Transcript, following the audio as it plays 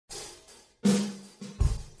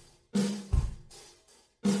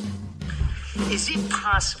is it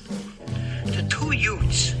possible the two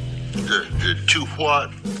Yutes? The two what?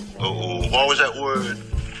 Oh, what was that word?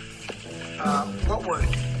 What word?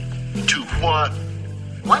 Two what?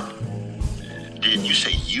 What? Did you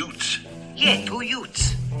say Yutes? Yeah, two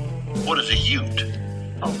Yutes. What is a Ute?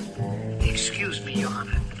 Oh, excuse me, Your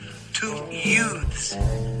Honor. Two youths.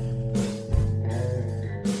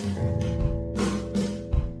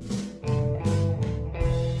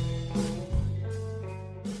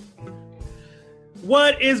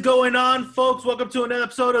 What is going on, folks? Welcome to another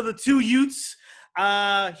episode of the Two Yutes.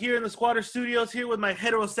 Here in the Squatter Studios, here with my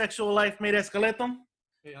heterosexual life mate Esqueleto.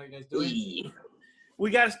 Hey, how you guys doing? We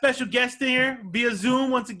got a special guest in here via Zoom.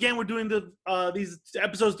 Once again, we're doing these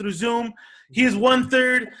episodes through Zoom. He is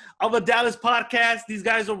 1/3 of a Dallas podcast. These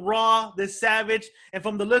guys are raw, they're savage, and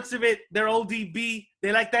from the looks of it, they're ODB.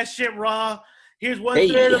 They like that shit raw. Here's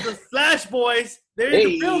 1/3 of the Slash Boys. They're in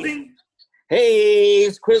the building. Hey,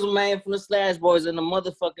 it's Crizzle Man from the Slash Boys in the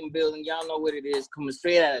motherfucking building. Y'all know what it is. Coming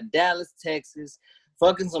straight out of Dallas, Texas.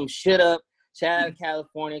 Fucking some shit up. Shout out to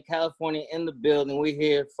California. California in the building. We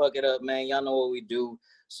here. Fuck it up, man. Y'all know what we do.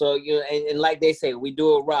 So, and like they say, we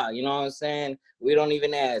do it raw. You know what I'm saying? We don't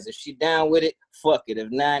even ask. If she down with it, fuck it.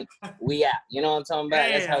 If not, we out. You know what I'm talking about?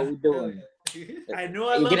 That's how we doing it. I know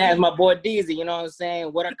I you love can ask my boy Deezy, you know what I'm saying?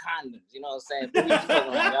 What are condoms? You know what I'm saying? But we just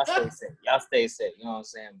y'all stay safe. Y'all stay safe. You know what I'm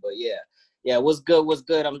saying? But yeah, what's good? What's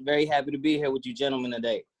good? I'm very happy to be here with you gentlemen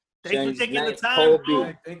today. Thanks for taking the time.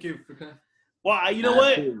 Thank you for coming. Well, you know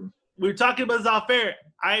what? We were talking about this off air.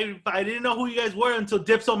 I didn't know who you guys were until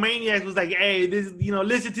Dipsomaniacs was like, hey, this,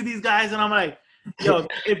 listen to these guys. And I'm like, yo,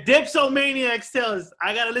 if Dipsomaniacs tells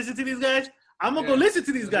I got to listen to these guys, I'm going to go listen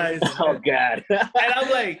to these guys. Oh, God. And I'm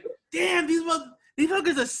like, damn, these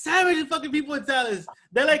fuckers are savage fucking people in Dallas.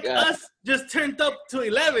 They're like us, just turned up to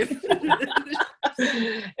 11.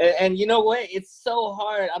 and you know what? It's so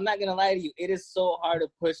hard. I'm not going to lie to you. It is so hard to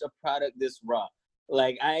push a product this raw.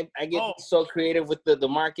 Like, I get so creative with the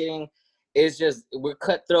marketing. It's just, we're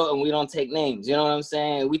cutthroat and we don't take names. You know what I'm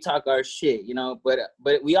saying? We talk our shit,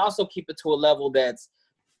 but we also keep it to a level that's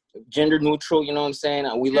gender neutral. You know what I'm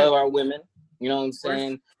saying? We love our women. You know what I'm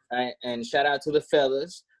saying? And shout out to the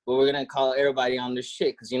fellas. But we're going to call everybody on this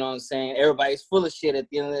shit because, you know what I'm saying? Everybody's full of shit at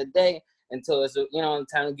the end of the day until it's,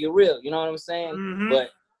 time to get real. You know what I'm saying? Mm-hmm. But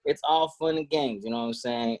it's all fun and games. You know what I'm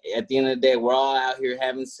saying? At the end of the day, we're all out here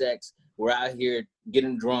having sex. We're out here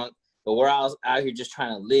getting drunk. But we're all out here just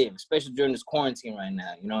trying to live, especially during this quarantine right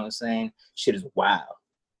now. You know what I'm saying? Shit is wild.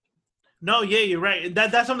 No, yeah, you're right.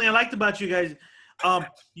 That's something I liked about you guys.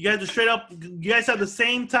 You guys are straight up. You guys have the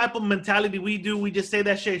same type of mentality we do. We just say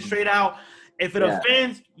that shit straight out. If it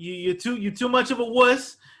offends you're too much of a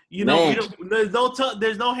wuss.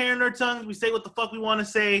 There's no hair in our tongues. We say what the fuck we want to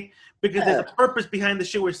say because there's a purpose behind the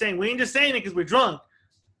shit we're saying. We ain't just saying it because we're drunk.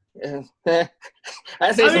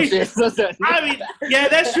 I say some shit. Yeah,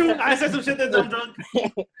 that's true. I said some shit that I'm drunk.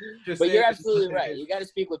 But you're absolutely right. You got to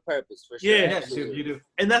speak with purpose for sure. Yeah, you do.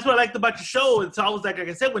 And that's what I liked about your show. It's always like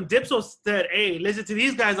I said, when Dipso said, "Hey, listen to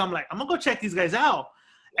these guys," I'm like, I'm gonna go check these guys out.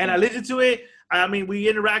 And I listened to it. I mean, we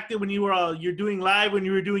interacted when you were you're doing live, when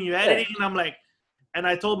you were doing your editing, and I'm like, and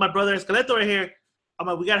I told my brother Esqueleto right here, I'm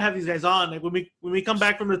like, we gotta have these guys on. Like when we come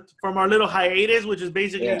back from our little hiatus, which is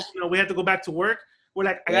basically we have to go back to work. We're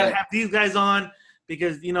like, I gotta have these guys on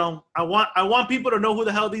because I want people to know who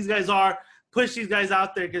the hell these guys are. Push these guys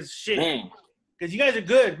out there because because you guys are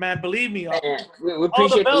good, man. Believe me. We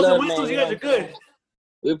appreciate all the bells love, and whistles, man, you guys are good.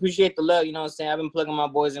 We appreciate the love, you know what I'm saying? I've been plugging my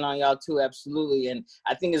boys in on y'all too, absolutely. And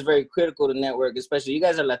I think it's very critical to network, especially you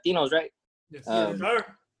guys are Latinos, right? Yes, sir.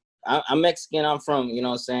 I'm Mexican. I'm from, you know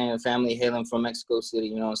what I'm saying, family hailing from Mexico City,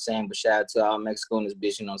 you know what I'm saying? But shout out to all Mexico in this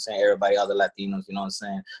bitch, you know what I'm saying? Everybody, all the Latinos, you know what I'm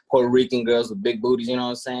saying? Puerto Rican girls with big booties, you know what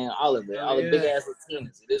I'm saying? All of it. All the big-ass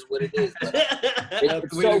Latinas. It is what it is.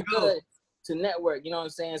 It's so good to network, you know what I'm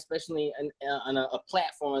saying? Especially on a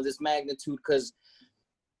platform of this magnitude because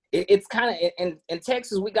it's kind of in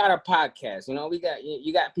Texas. We got our podcast,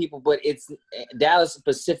 you got people, but it's Dallas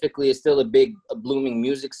specifically is still a blooming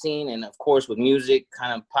music scene, and of course with music,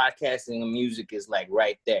 kind of podcasting and music is like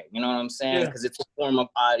right there. You know what I'm saying? Because it's a form of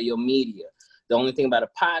audio media. The only thing about a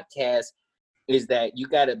podcast is that you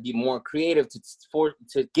got to be more creative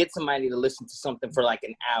to get somebody to listen to something for like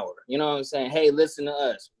an hour. You know what I'm saying? Hey, listen to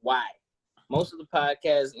us. Why? Most of the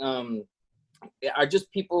podcasts are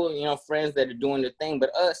just people, friends that are doing their thing.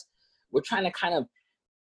 But us, we're trying to kind of,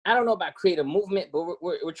 I don't know about create a movement, but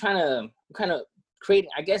we're trying to kind of create,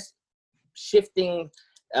 I guess, shifting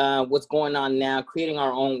what's going on now, creating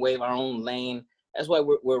our own wave, our own lane. That's why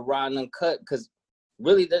we're raw and uncut, because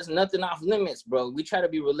really there's nothing off limits, bro. We try to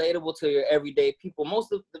be relatable to your everyday people.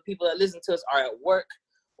 Most of the people that listen to us are at work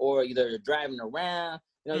or either you're driving around.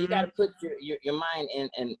 You know, you got to put your mind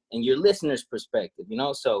in your listener's perspective, you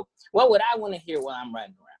know? So what would I want to hear while I'm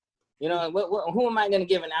riding around? You know, who am I going to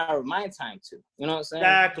give an hour of my time to? You know what I'm saying?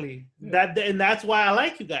 Exactly. And that's why I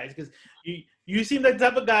like you guys, because you seem like the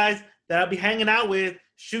type of guys that I'll be hanging out with,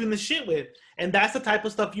 shooting the shit with. And that's the type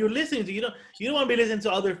of stuff you're listening to. You don't want to be listening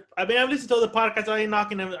to other, I mean, I've listened to other podcasts, I ain't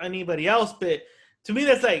knocking anybody else, but to me,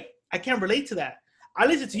 that's like, I can't relate to that. I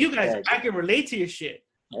listen to you guys, I can relate to your shit.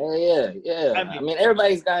 Oh, yeah. I mean,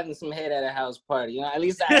 everybody's gotten some head at a house party, you know, at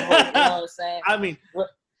least I hope, you know what I'm saying? I mean,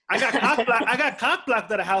 I got cock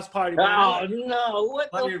blocked at a house party, bro. Oh, no. What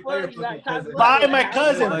the fuck? You got cock blocked? By my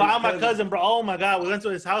cousin, bro. Oh, my God. We went to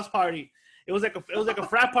his house party. It was like a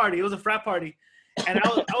frat party. It was a frat party. And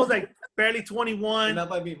I was like barely 21. That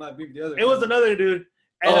might be the other. It was another dude.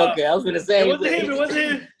 And, okay. I was going to say. It wasn't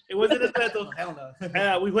him. It wasn't his mental. Hell no.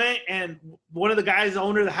 And we went, and one of the guys, the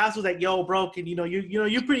owner of the house, was like, "Yo, bro, can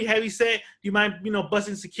you're pretty heavy set. Do you mind,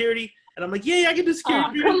 busting security?" And I'm like, "Yeah, I can do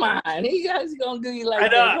security." Oh, come on, you guys gonna do you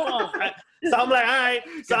like that? Come on. So I'm like, "All right."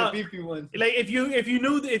 So one. like, if you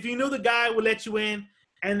knew the guy would let you in,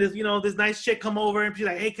 and this nice chick come over, and she's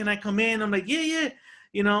like, "Hey, can I come in?" I'm like, "Yeah."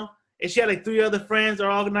 You know, and she had like 3 other friends,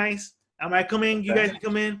 they're all nice. I'm like, "Come in, you guys can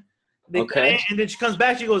come in." They come in, and then she comes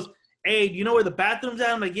back, she goes, "Hey, do you know where the bathroom's at?"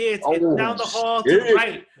 I'm like, "Yeah, it's down the hall to the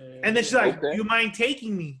right." And then she's like, "You mind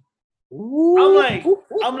taking me?" I'm like,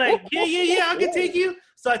 yeah, I can take you.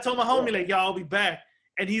 So I told my homie, like, "Yo, I'll be back."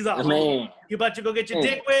 And he's like, "Oh, you about to go get your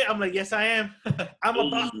dick wet?" I'm like, "Yes, I am."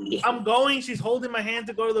 I'm going. She's holding my hand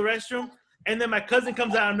to go to the restroom. And then my cousin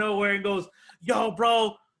comes out of nowhere and goes, "Yo,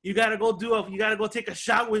 bro, you gotta go take a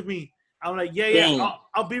shot with me." I'm like, yeah,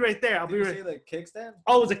 I'll be right there. Did you say the keg stand?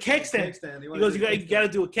 Oh, it was a keg stand. He goes, you gotta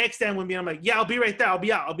do a keg stand with me. I'm like, yeah, I'll be right there. I'll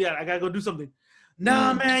be out. I gotta go do something.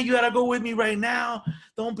 Nah, man, you gotta go with me right now.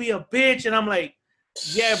 Don't be a bitch. And I'm like,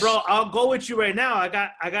 yeah, bro, I'll go with you right now.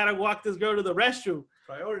 I gotta walk this girl to the restroom.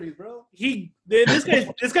 Priorities, bro.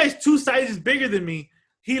 This guy's 2 sizes bigger than me.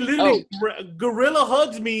 He literally gorilla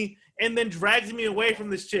hugs me and then drags me away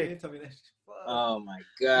from this chick. Tell me that shit. Oh my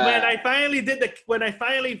God! When I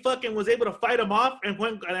finally fucking was able to fight him off, and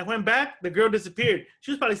I went back, the girl disappeared.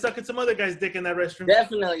 She was probably sucking some other guy's dick in that restroom.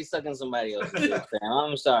 Definitely sucking somebody else's dick, fam.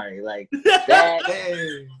 I'm sorry, like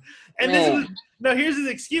that. And here's his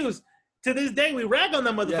excuse. To this day, we rag on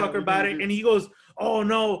that motherfucker about it, and he goes, "Oh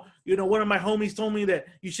no, one of my homies told me that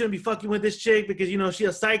you shouldn't be fucking with this chick because she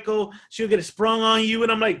a psycho. She'll get sprung on you."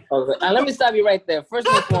 And I'm like, okay. Let me stop you right there. First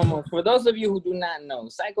and foremost, for those of you who do not know,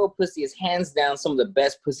 psycho pussy is hands down some of the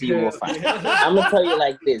best pussy you will find. I'm gonna tell you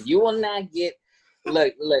like this: you will not get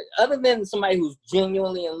look. Other than somebody who's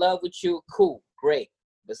genuinely in love with you, cool, great.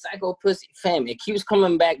 But psycho pussy, fam, it keeps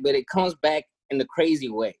coming back, but it comes back in the crazy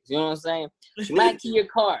ways. You know what I'm saying? She might key your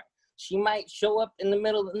car. She might show up in the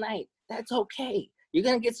middle of the night. That's okay. You're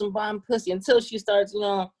gonna get some bomb pussy until she starts,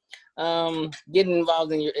 getting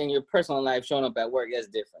involved in your personal life, showing up at work. That's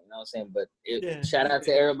different. You know what I'm saying? But shout out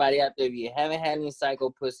to everybody out there. If you haven't had any psycho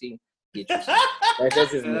pussy, get your I'm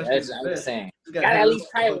just saying. You gotta at least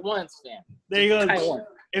try it once, fam. There you go.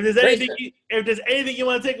 If there's anything you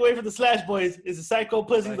want to take away from the Slash Boys, it's the psycho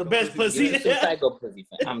pussy, the best pussy. It's the psycho pussy,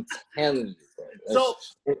 fam. I'm telling you. Bro.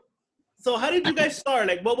 So how did you guys start?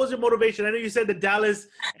 Like, what was your motivation? I know you said the Dallas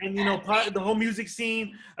and, the whole music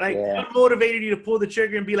scene. Like, what motivated you to pull the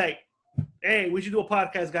trigger and be like, hey, we should do a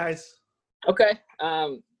podcast, guys? Okay.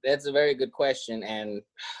 That's a very good question. And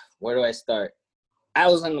where do I start? I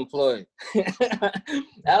was unemployed.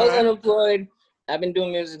 Unemployed. I've been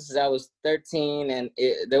doing music since I was 13. And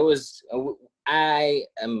I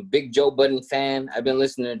am a big Joe Budden fan. I've been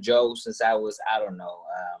listening to Joe since I was,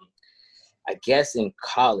 I guess in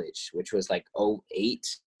college, which was like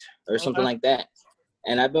 2008 or something like that.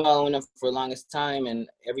 And I've been following him for the longest time, and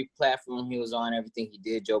every platform he was on, everything he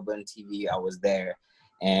did, Joe Budden TV, I was there.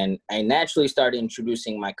 And I naturally started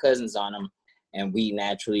introducing my cousins on him, and we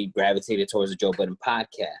naturally gravitated towards the Joe Budden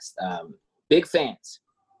podcast. Big fans.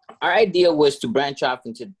 Our idea was to branch off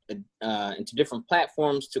into different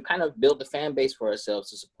platforms to kind of build a fan base for ourselves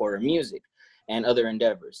to support our music and other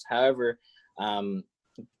endeavors. However,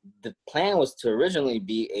 the plan was to originally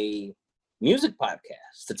be a music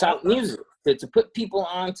podcast, to talk music, to put people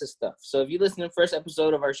on to stuff. So if you listen to the first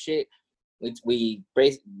episode of our shit, we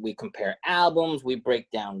compare albums, we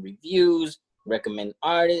break down reviews, recommend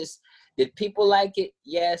artists. Did people like it?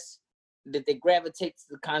 Yes. Did they gravitate to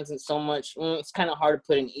the content so much? It's kind of hard to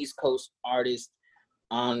put an East Coast artist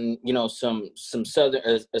on, some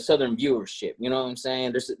southern viewership. You know what I'm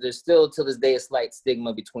saying? There's still to this day a slight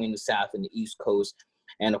stigma between the South and the East Coast,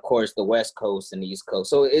 and of course the West Coast and the East Coast.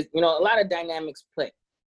 So a lot of dynamics play,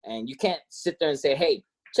 and you can't sit there and say, hey,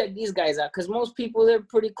 check these guys out, because most people, they're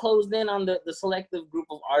pretty closed in on the selective group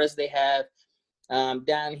of artists they have.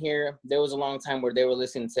 Down here, there was a long time where they were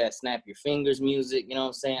listening to that Snap Your Fingers music. You know what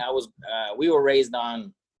I'm saying? We were raised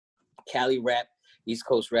on Cali rap, East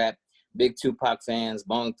Coast rap, big Tupac fans,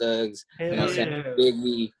 Bone Thugs, you know what I'm saying?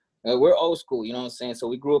 Biggie. We're old school, you know what I'm saying? So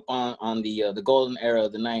we grew up on the golden era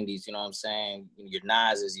of the 90s, you know what I'm saying? Your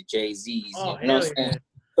Nas's, your Jay-Z's, you know what I'm saying?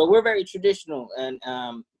 So we're very traditional, and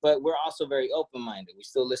but we're also very open-minded. We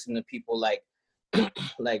still listen to people like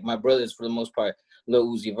my brothers, for the most part,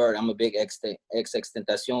 Lil Uzi Vert. I'm a big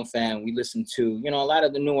XXXTentacion fan. We listen to, you know, a lot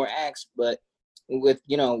of the newer acts, but with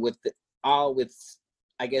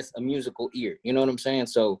I guess a musical ear. You know what I'm saying?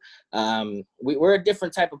 So we're a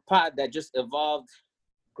different type of pod that just evolved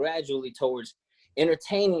gradually towards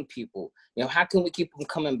entertaining people. You know, how can we keep them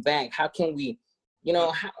coming back? How can we, you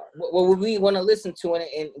know, what would we want to listen to?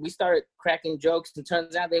 And we started cracking jokes, and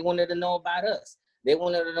turns out they wanted to know about us. They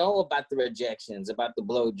wanted to know about the rejections, about the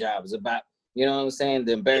blowjobs, about, you know what I'm saying,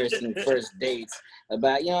 the embarrassing first dates,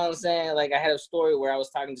 about, you know what I'm saying? Like, I had a story where I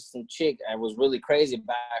was talking to some chick. I was really crazy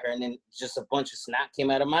about her, and then just a bunch of snot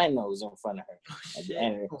came out of my nose in front of her.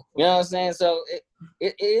 And, you know what I'm saying? So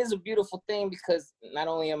it is a beautiful thing, because not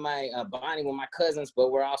only am I bonding with my cousins,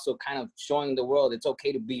 but we're also kind of showing the world it's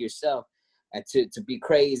okay to be yourself, and to be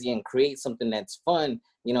crazy and create something that's fun,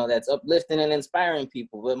 you know, that's uplifting and inspiring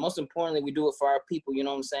people. But most importantly, we do it for our people, you know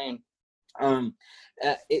what I'm saying?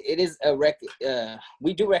 It is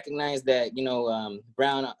we do recognize that, you know,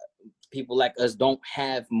 brown people like us don't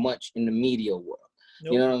have much in the media world.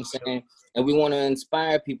 Nope. You know what I'm saying? And we want to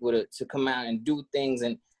inspire people to come out and do things,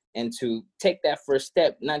 and to take that first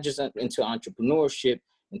step, not just into entrepreneurship,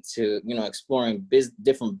 into, you know, exploring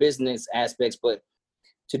different business aspects, but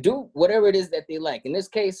to do whatever it is that they like. In this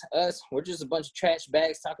case, us, we're just a bunch of trash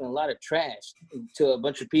bags talking a lot of trash to a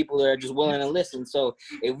bunch of people that are just willing to listen. So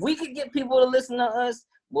if we could get people to listen to us,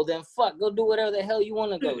 well then fuck, go do whatever the hell you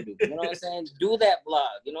want to go do. You know what I'm saying? Do that blog.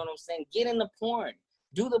 You know what I'm saying? Get into porn.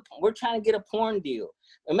 We're trying to get a porn deal.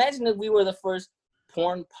 Imagine if we were the first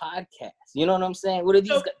porn podcast. You know what I'm saying? What are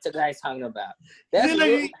these guys talking about?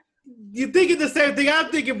 That's you thinking the same thing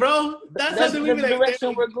I'm thinking, bro. That's the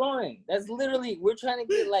direction we're going. That's literally, we're trying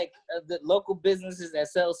to get like the local businesses that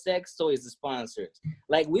sell sex toys as sponsors.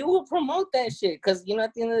 Like, we will promote that shit, because, you know,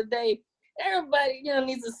 at the end of the day, everybody, you know,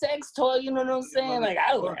 needs a sex toy. You know what I'm saying? Like,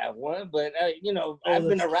 I don't have one, but you know, I've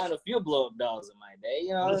been around a few blow up dolls in my day.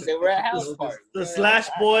 You know, they were at house parties. The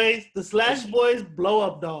Slash Boys blow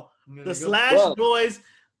up doll. The Slash Boys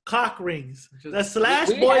cock rings. The Slash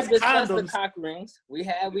Boys condoms. The cock rings.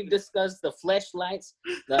 We've discussed the fleshlights.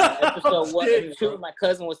 The episode 1 and 2. My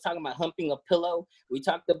cousin was talking about humping a pillow. We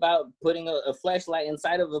talked about putting a fleshlight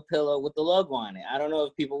inside of a pillow with the logo on it. I don't know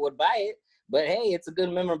if people would buy it, but hey, it's a good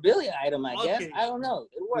memorabilia item, I guess. I don't know.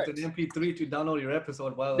 It works. With an MP3 to download your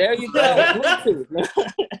episode. While there you go.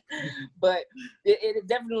 But it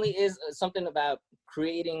definitely is something about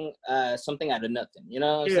creating something out of nothing. You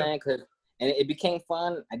know what I'm saying? And it became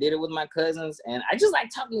fun. I did it with my cousins, and I just like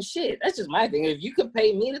talking shit. That's just my thing. If you could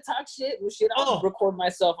pay me to talk shit, I'll record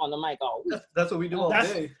myself on the mic all week. That's what we do all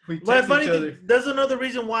day. We text each other. There's another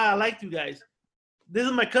reason why I like you guys. This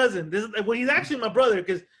is my cousin. He's actually my brother,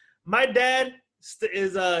 because my dad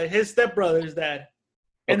is his stepbrother's dad.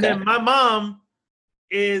 And then my mom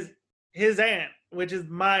is his aunt, which is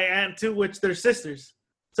my aunt too, which they're sisters.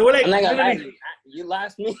 So we're like, you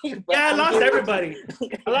lost me. Yeah, I lost everybody.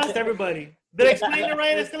 Did I explain it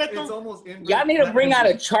right? It's almost y'all need to bring out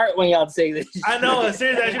a chart when y'all say this. I know,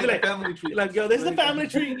 seriously. I should be like, family tree. Like, yo, this is a family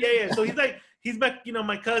tree. Yeah. So he's my, you know,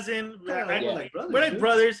 my cousin. We're like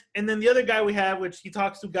brothers. And then the other guy we have, which he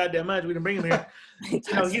talks to goddamn much, we didn't bring him here. You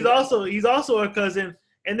know, he's also a cousin.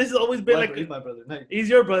 And this has always been he's my brother. Nice. He's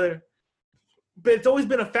your brother. But it's always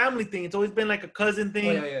been a family thing. It's always been like a cousin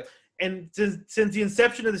thing. Oh, yeah. And since the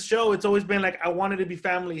inception of the show, it's always been like, I wanted to be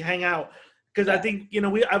family, hang out. Because I think, you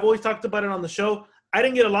know, I've always talked about it on the show. I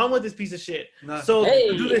didn't get along with this piece of shit. So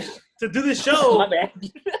to do this show. My bad.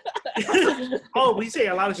 Oh, we say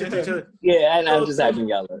a lot of shit to each other. Yeah, and I'm just having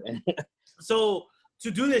y'all. So to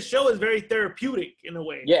do this show is very therapeutic in a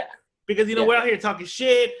way. Yeah. Because, you know, we're out here talking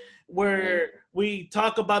shit, where we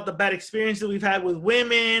talk about the bad experiences we've had with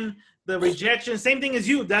women, the rejection, same thing as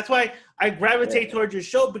you. That's why I gravitate towards your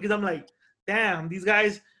show, because I'm like, damn, these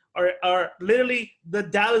guys are literally the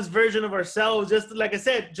Dallas version of ourselves. Just like I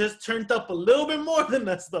said, just turned up a little bit more than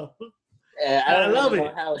us, though. I love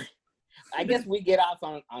it. I guess we get off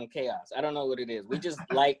on chaos. I don't know what it is. We just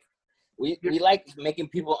like we like making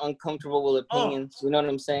people uncomfortable with opinions. You know what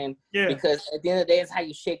I'm saying? Yeah. Because at the end of the day, it's how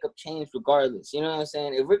you shake up change, regardless. You know what I'm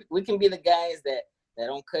saying? If we can be the guys that that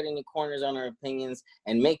don't cut any corners on our opinions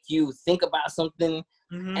and make you think about something.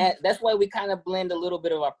 Mm-hmm. And that's why we kind of blend a little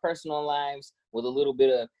bit of our personal lives with a little bit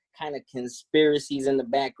of kind of conspiracies in the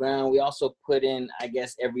background. We also put in, I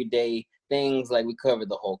guess, everyday things, like we covered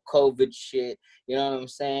the whole COVID shit, you know what I'm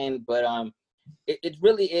saying? But it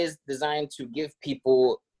really is designed to give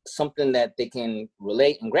people something that they can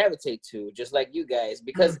relate and gravitate to, just like you guys,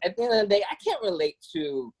 because at the end of the day, I can't relate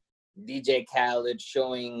to DJ Khaled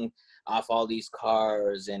showing off all these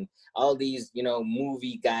cars and all these, you know,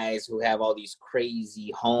 movie guys who have all these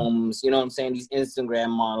crazy homes, you know what I'm saying? These Instagram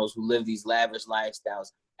models who live these lavish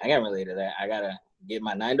lifestyles. I can't relate to that. I gotta get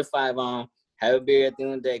my 9 to 5 on, have a beer at the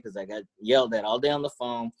end of the day because I got yelled at all day on the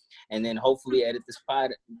phone, and then hopefully edit this pod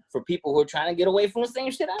for people who are trying to get away from the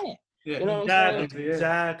same shit I am. Yeah, you know what I'm saying?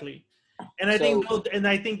 Exactly. And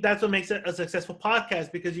I think that's what makes it a successful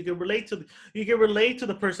podcast, because you can relate to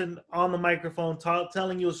the person on the microphone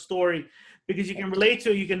telling you a story, because you can relate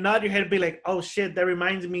to it. You can nod your head and be like, oh shit, that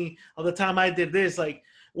reminds me of the time I did this. Like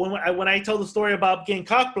when I tell the story about getting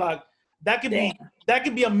cock blocked, that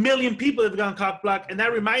could be a million people that have gone cock blocked, and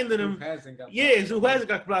that reminded them who hasn't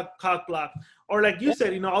got cock blocked. Or like you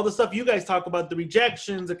said, you know, all the stuff you guys talk about, the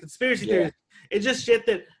rejections, the conspiracy theories. It's just shit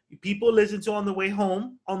that people listen to on the way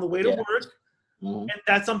home, on the way to work. And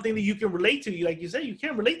that's something that you can relate to. Like you said, you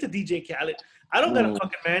can't relate to DJ Khaled. I don't got a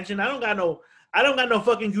fucking mansion. I don't got no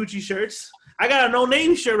fucking Gucci shirts. I got a no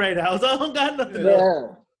name shirt right now. So I don't got nothing. Yeah.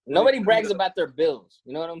 Nobody brags about their bills.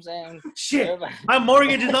 You know what I'm saying? Shit. Everybody. My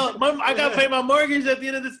mortgage is up. I gotta pay my mortgage at the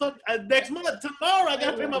end of this next month. Tomorrow I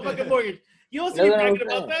gotta pay my fucking mortgage. You don't see me bragging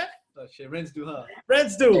about that? Oh shit, rents do, huh?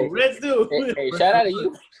 Rents do. Hey, shout out to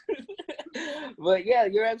you. But yeah,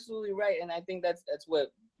 you're absolutely right, and I think that's what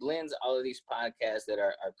blends all of these podcasts that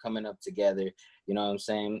are coming up together. You know what I'm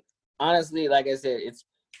saying? Honestly, like I said,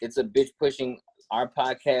 it's a bitch pushing our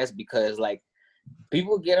podcast because like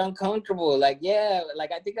people get uncomfortable. Like, yeah,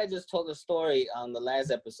 like I think I just told a story on the last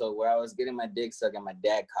episode where I was getting my dick sucked and my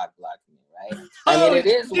dad cock blocked me, right? I mean, it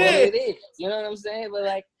is what it is. You know what I'm saying? But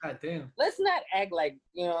like, God damn. Let's not act like,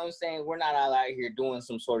 you know what I'm saying, we're not all out here doing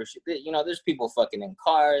some sort of shit. You know, there's people fucking in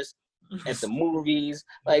cars, at the movies.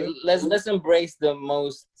 Like, let's embrace the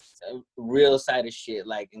most real side of shit.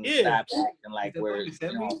 Like, and stop acting like we're, you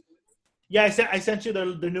know. Yeah, I sent you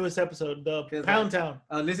the newest episode, the Pound Town.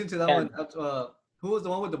 Listen to that one. Who was the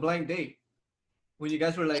one with the blind date? When you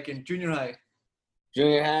guys were like in junior high.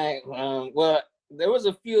 Junior high. Well, there was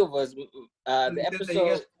a few of us. The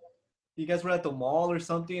episode. You guys were at the mall or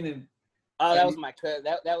something, and that was my cousin.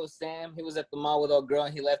 That was Sam. He was at the mall with a girl,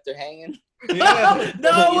 and he left her hanging. Yeah.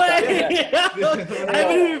 No way!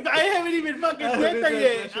 I haven't even fucking said that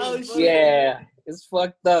yet. Oh shit! Yeah. It's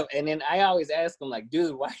fucked up. And then I always ask him, like,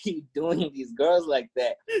 dude, why are you doing these girls like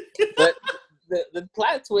that? But the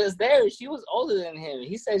plot twist there, she was older than him.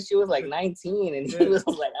 He said she was like 19 and he was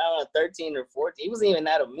like, I don't know, 13 or 14. He wasn't even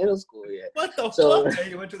out of middle school yet. What the fuck? Yeah,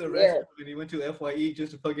 he went to the restaurant and he went to FYE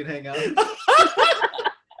just to fucking hang out.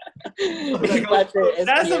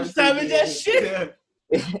 That's some savage ass shit.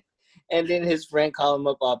 Yeah. And then his friend called him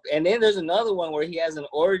up. And then there's another one where he has an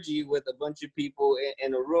orgy with a bunch of people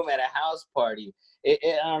in a room at a house party. I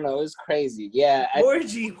don't know. It's crazy. Yeah.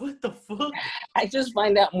 Orgy? What the fuck? I just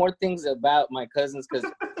find out more things about my cousins because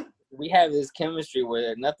we have this chemistry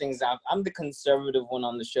where nothing's out. I'm the conservative one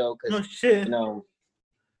on the show because, you know,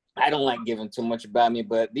 I don't like giving too much about me.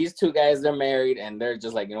 But these two guys, they're married and they're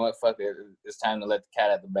just like, you know what? Fuck it. It's time to let the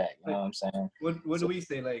cat out the bag. You know what I'm saying? What do we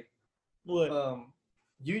say? Like, what?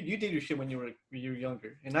 You did your shit when you were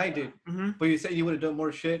younger, and I did. Mm-hmm. But you said you would have done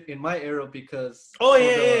more shit in my era because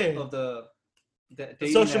of the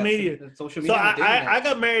social media. So I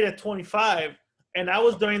got married at 25, and I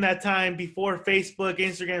was during that time before Facebook,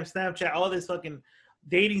 Instagram, Snapchat, all this fucking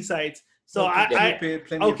dating sites. So all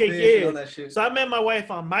that shit. So I met my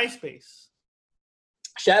wife on MySpace.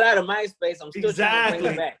 Shout out to MySpace. I'm still trying to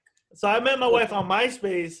bring it back. So I met my wife on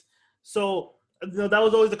MySpace. So that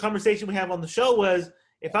was always the conversation we have on the show was,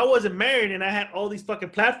 if I wasn't married and I had all these fucking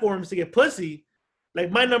platforms to get pussy,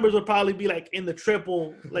 like my numbers would probably be like in the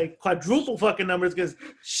triple, like quadruple fucking numbers. Because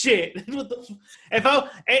shit, if I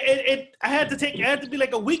had to be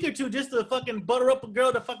like a week or two just to fucking butter up a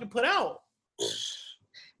girl to fucking put out.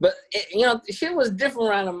 But you know, shit was different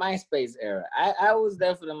around the MySpace era. I was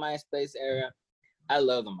there for the MySpace era. I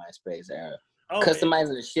love the MySpace era.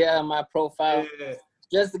 Customizing the shit out of my profile. Yeah.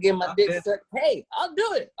 Just to get my dick sucked. Hey, I'll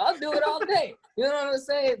do it. I'll do it all day. You know what I'm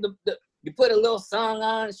saying? You put a little song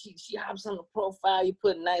on, she hops on the profile, you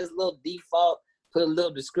put a nice little default, put a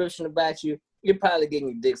little description about you, you're probably getting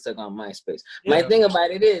your dick sucked on MySpace. Yeah. My thing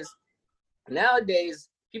about it is, nowadays,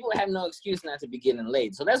 people have no excuse not to be getting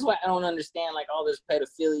laid. So that's why I don't understand like all this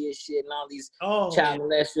pedophilia shit and all these child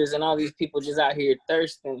molesters and all these people just out here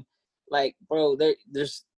thirsting. Like, bro,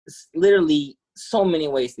 there's literally so many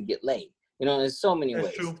ways to get laid. You know, there's so many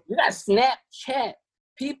ways. True. You got Snapchat.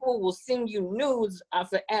 People will send you nudes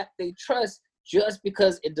off an app they trust just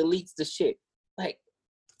because it deletes the shit. Like,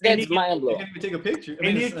 that's mind blowing. You can't even take a picture.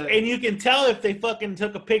 And you can tell if they fucking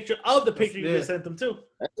took a picture of the picture you just sent them too.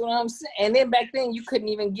 That's what I'm saying. And then back then, you couldn't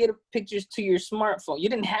even get pictures to your smartphone. You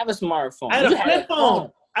didn't have a smartphone. I had a flip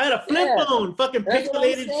phone. I had a flip phone. Fucking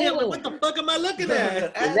pixelated shit. Like, what the fuck am I looking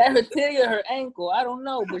at? Is that her tibia, her ankle? I don't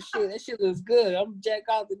know. But shit, that shit looks good. I'm jack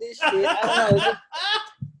off to this shit. I don't know.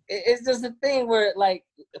 It's just a thing where, like,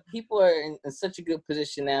 people are in such a good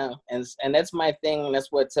position now. And that's my thing. And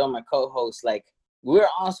that's what I tell my co-hosts. Like, we're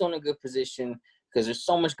also in a good position because there's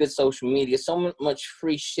so much good social media, so much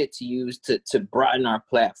free shit to use to broaden our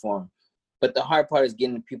platform. But the hard part is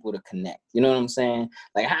getting people to connect. You know what I'm saying?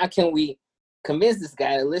 Like, how can we convince this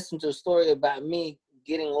guy to listen to a story about me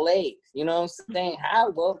getting laid? You know what I'm saying?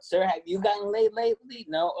 How? Well, sir, have you gotten laid lately?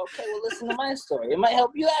 No? Okay, well, listen to my story. It might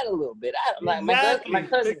help you out a little bit. My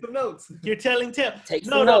cousin. Take some notes. You're telling Tim. Take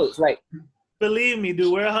some notes. Like, believe me,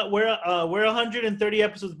 dude, we're 130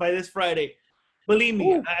 episodes by this Friday. Believe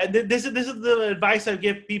me, this is the advice I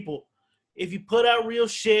give people. If you put out real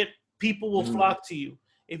shit, people will flock to you.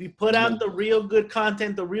 If you put out the real good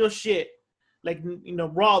content, the real shit, like, you know,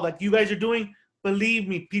 raw, like you guys are doing, believe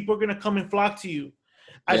me, people are gonna come and flock to you.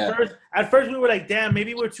 At first we were like, damn,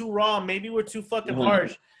 maybe we're too raw, maybe we're too fucking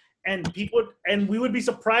harsh. And we would be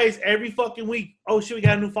surprised every fucking week. Oh shit, we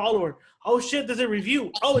got a new follower. Oh shit, there's a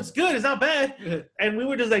review. Oh, it's good, it's not bad. And we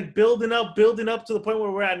were just like building up to the point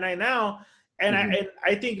where we're at right now. And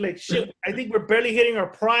I think like shit, I think we're barely hitting our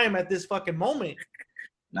prime at this fucking moment.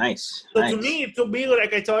 Nice. So to me,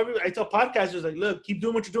 like I tell podcasters, like, look, keep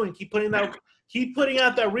doing what you're doing. Keep putting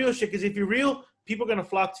out that real shit. Because if you're real, people are gonna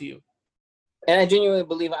flock to you. And I genuinely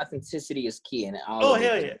believe authenticity is key in it. Oh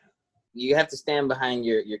hell yeah! You have to stand behind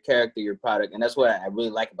your character, your product, and that's what I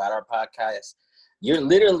really like about our podcast. You're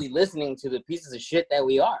literally listening to the pieces of shit that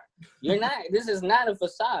we are. You're not. This is not a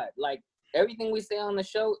facade. Like, everything we say on the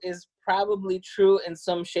show is probably true in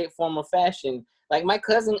some shape, form, or fashion. Like my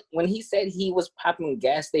cousin, when he said he was popping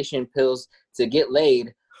gas station pills to get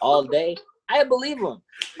laid all day, I believe him.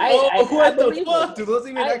 I believe him. Do those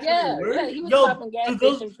even actually work? Yeah, he was popping gas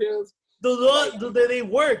station pills. Do they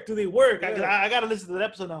work? Yeah. I gotta listen to that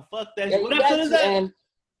episode now. Fuck that. Yeah, what episode is that? And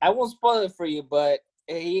I won't spoil it for you, but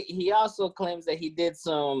he also claims that he did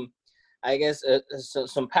some, I guess,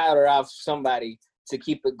 some powder off somebody to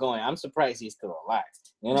keep it going. I'm surprised he's still alive.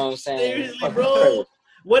 You know what I'm saying? Seriously, bro.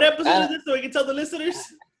 What episode is this so we can tell the listeners?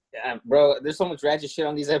 Yeah, bro, there's so much ratchet shit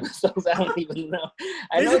on these episodes. I don't even know.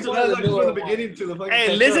 I know it's from the beginning to the fucking.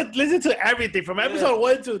 Hey, listen to everything from episode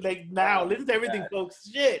 1 to like now. Listen to everything, folks.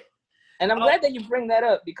 Shit. And I'm glad that you bring that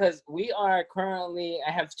up because we are currently.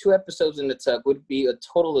 I have 2 episodes in the tuck. Would be a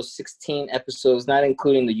total of 16 episodes, not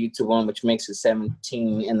including the YouTube one, which makes it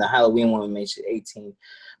 17, and the Halloween one makes it 18.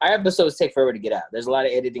 Our episodes take forever to get out. There's a lot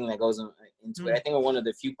of editing that goes into it. I think we're one of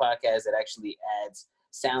the few podcasts that actually adds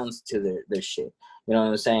sounds to their shit. You know what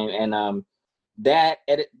I'm saying? And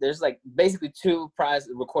there's like basically 2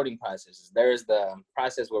 recording processes. There's the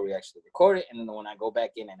process where we actually record it, and then the one I go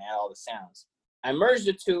back in and add all the sounds. I merged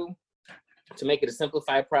the 2 to make it a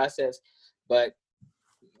simplified process, but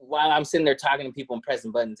while I'm sitting there talking to people and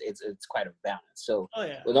pressing buttons, it's quite a balance. So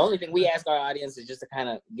the only thing we ask our audience is just to kind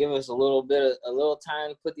of give us a little time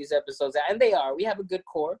to put these episodes out. And they are. We have a good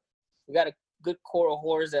core. We got a good core of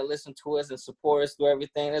whores that listen to us and support us through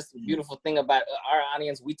everything. That's the beautiful thing about our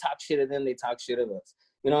audience. We talk shit of them, they talk shit of us.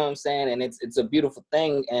 You know what I'm saying? And it's a beautiful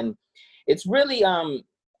thing. And it's really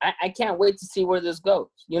I can't wait to see where this goes.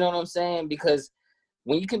 You know what I'm saying? Because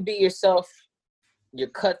when you can be yourself, your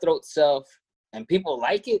cutthroat self, and people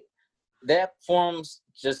like it, that forms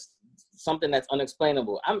just something that's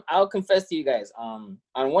unexplainable. I'll confess to you guys, on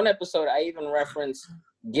one episode, I even referenced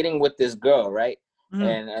getting with this girl, right? Mm-hmm.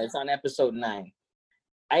 And it's on episode 9.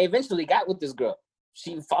 I eventually got with this girl.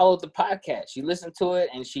 She followed the podcast. She listened to it,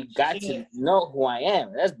 and she got to know who I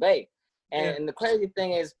am. That's babe. And the crazy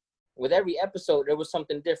thing is, with every episode, there was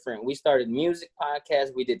something different. We started music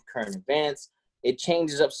podcasts. We did current events. It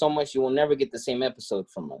changes up so much. You will never get the same episode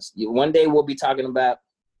from us. One day we'll be talking about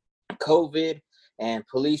COVID and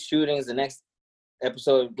police shootings. The next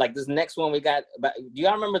episode, like this next one we got about, do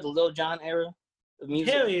y'all remember the Lil Jon era of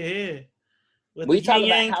music? Hell yeah. With we the talk about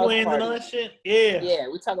Yang house twins parties. And all that shit. Yeah,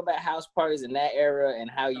 we talk about house parties in that era and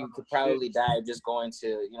how you could probably die just going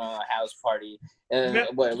to, a house party.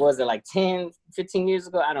 What was it, like 10, 15 years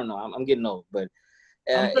ago? I don't know. I'm getting old, but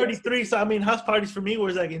I'm 33, so I mean, house parties for me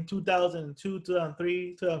was like in 2002,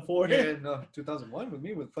 2003, 2004. Yeah, no, 2001 with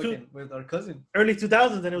me, with our cousin. Early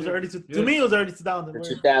 2000s, and it was to me, it was early 2000s.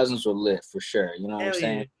 The 2000s were lit for sure. You know what I'm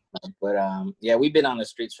saying? Yeah. But yeah, we've been on the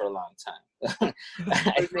streets for a long time.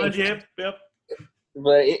 I think, yep.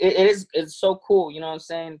 But it's so cool, you know what I'm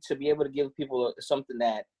saying, to be able to give people something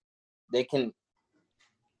that they can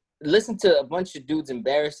listen to a bunch of dudes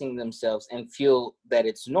embarrassing themselves and feel that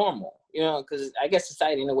it's normal, you know, because I guess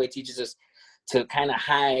society in a way teaches us to kind of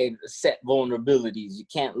hide set vulnerabilities. You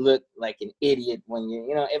can't look like an idiot when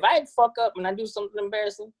you know, if I fuck up and I do something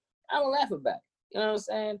embarrassing, I don't laugh about it. You know what I'm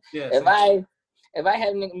saying? Yeah, if I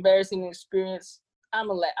have an embarrassing experience, I'm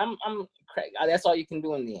crazy. That's all you can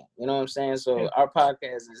do in the end. You know what I'm saying? So our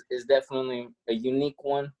podcast is definitely a unique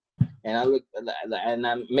one. And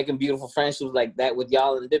I'm making beautiful friendships like that with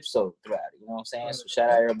y'all and Dipso throughout it. You know what I'm saying? So shout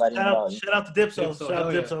out everybody. Shout out to Dipso. Shout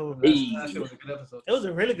out to Dipso. That was a good episode. It was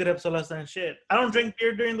a really good episode last night. Shit. I don't drink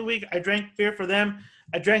beer during the week. I drank beer for them.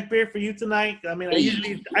 I drank beer for you tonight. I mean, I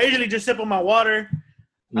usually just sip on my water.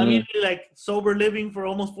 I'm usually like sober living for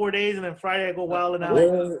almost 4 days, and then Friday I go wild and out.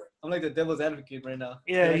 I'm like the devil's advocate right now.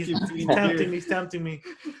 Yeah, he's tempting me.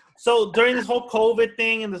 So during this whole COVID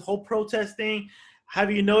thing and this whole protest thing, have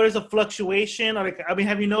you noticed a fluctuation? Or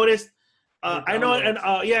have you noticed? I know, and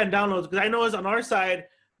downloads, because I noticed on our side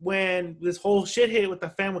when this whole shit hit with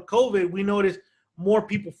the fan with COVID, we noticed more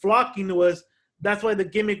people flocking to us. That's why the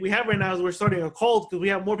gimmick we have right now is we're starting a cult, because we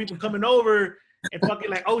have more people coming over and fucking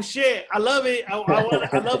like, oh shit, I love it. I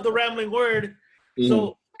love the rambling word.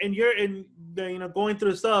 So, and you're going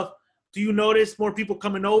through the stuff. Do you notice more people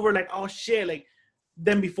coming over like, oh shit, like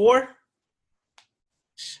than before?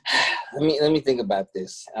 Let me think about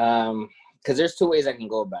this. Because there's two ways I can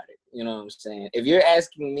go about it. You know what I'm saying? If you're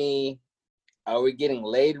asking me, are we getting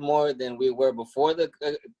laid more than we were before the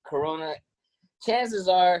corona? Chances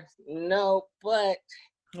are no, but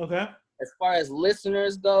okay. As far as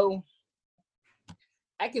listeners go,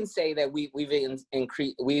 I can say that we've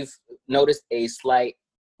noticed a slight,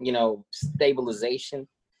 stabilization.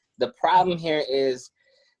 The problem here is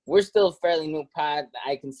we're still a fairly new pod.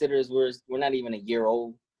 I consider as we're not even a year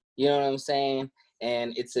old. You know what I'm saying?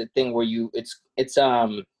 And it's a thing where it's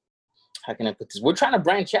how can I put this? We're trying to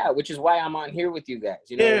branch out, which is why I'm on here with you guys.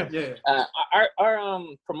 You know, our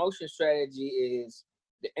promotion strategy is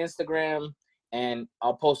the Instagram, and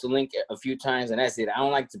I'll post a link a few times, and that's it. I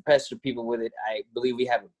don't like to pester people with it. I believe we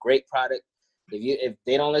have a great product. If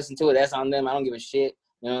they don't listen to it, that's on them. I don't give a shit.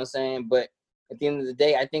 You know what I'm saying? But at the end of the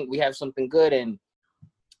day, I think we have something good, and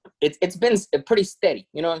it's been pretty steady.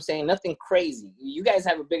 You know what I'm saying? Nothing crazy. You guys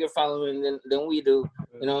have a bigger following than we do.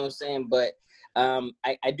 You know what I'm saying? But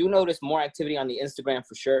I do notice more activity on the Instagram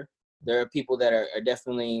for sure. There are people that are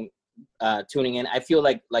definitely tuning in. I feel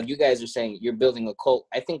like you guys are saying you're building a cult.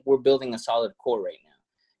 I think we're building a solid core right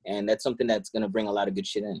now, and that's something that's going to bring a lot of good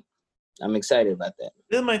shit in. I'm excited about that.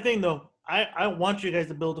 This is my thing, though. I want you guys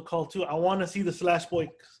to build a cult too. I want to see the Slash Boy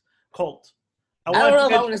cult. I don't know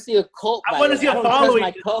if I want to see a cult. I want to see a following.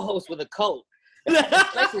 My co-host with a cult,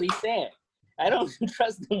 especially Sam. I don't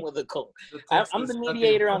trust them with a cult. I'm the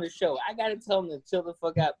mediator on the show. I gotta tell them to chill the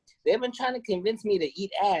fuck out. They've been trying to convince me to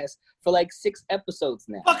eat ass for like 6 episops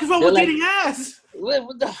now. Fuck is wrong with eating ass?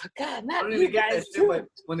 God, not you guys too.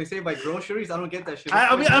 When they say by groceries, I don't get that shit.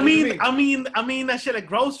 I mean that shit like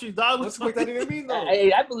groceries, dog. What's that even mean though?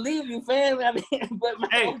 I believe you, fam. I mean, but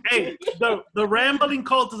hey, the rambling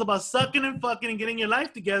cult is about sucking and fucking and getting your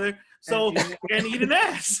life together. So and eating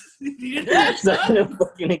ass. Eating ass. Sucking and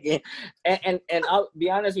fucking again. And I'll be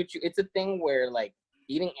honest with you, it's a thing where like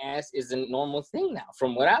eating ass is a normal thing now.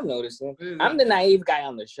 From what I've noticed, I'm the naive guy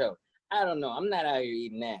on the show. I don't know. I'm not out here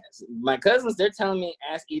eating ass. My cousins, they're telling me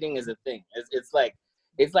ass eating is a thing. It's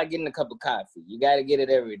like getting a cup of coffee. You got to get it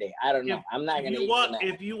every day. I don't know. I'm not gonna eat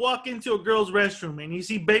it. If you walk into a girl's restroom and you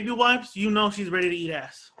see baby wipes, you know she's ready to eat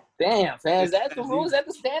ass. Damn, fam. Is that the rules? Is that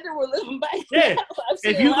the standard we're living by? Yeah.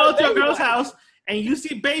 If you go to a girl's house and you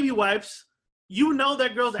see baby wipes, you know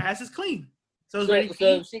that girl's ass is clean. So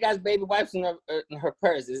if she got baby wipes in her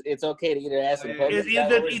purse, it's okay to eat her ass in public. Eat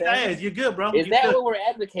the ass. You're good, bro. Is that what we're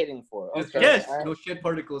advocating for? Okay. Yes. Right. No shit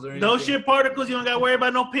particles or anything. No shit particles. You don't got to worry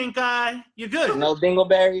about no pink eye. You're good. No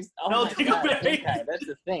dingleberries. Oh no dingleberries. Pink eye. That's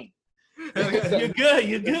the thing. You're good.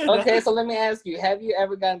 You're good. Okay, so let me ask you: have you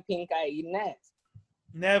ever gotten pink eye eating ass?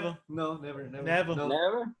 Never. No, never. No.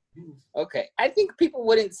 Never? Okay. I think people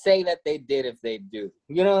wouldn't say that they did if they do.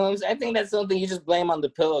 You know what I'm saying? I think that's something you just blame on the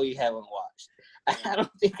pillow you haven't washed. I don't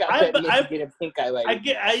think I get a pink eye.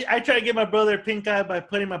 I try to get my brother a pink eye by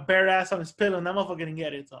putting my bare ass on his pillow, and that motherfucker didn't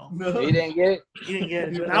get it. So no. He didn't get it. He didn't get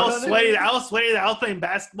it. Dude. I was sweating. I was playing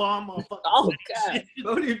basketball. Oh God!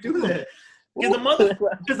 Why do you do that? Because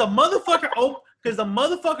the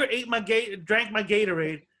motherfucker drank my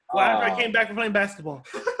Gatorade after I came back from playing basketball.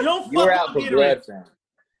 You don't fuck you were out with for Gatorade. blood, fam.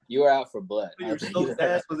 You were out for blood. Your soaked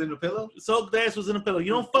ass was in the pillow? Soaked ass was in the pillow.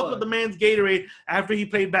 You don't fuck with the man's Gatorade after he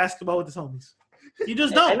played basketball with his homies. You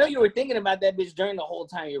just don't. I know you were thinking about that bitch during the whole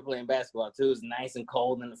time you were playing basketball, too. It was nice and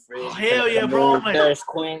cold in the fridge. Oh, hell yeah, bro. I'm like, thirst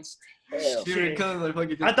quenched. Hell.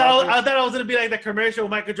 I thought I was going to be like that commercial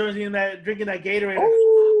with Michael Jordan drinking that Gatorade.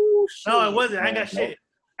 Oh, shit. No, it wasn't. I ain't got shit.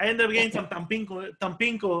 I ended up getting some Tampico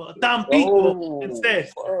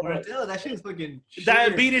instead. Bro, that shit is fucking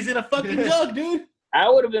diabetes in a fucking jug, dude. I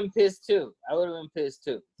would have been pissed too.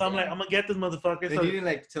 So I'm like, I'm gonna get this motherfucker. He didn't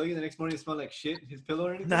like tell you the next morning it smelled like shit, his pillow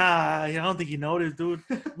or anything? Nah, I don't think he noticed, dude.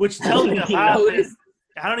 Which tells me I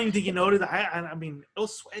don't even think he noticed. I mean, it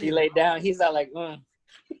was sweaty. He laid down. He's not like,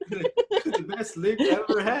 The best sleep I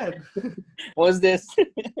ever had. What's this?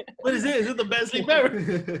 What is it? Is it the best sleep ever?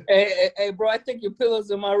 Hey, bro, I think your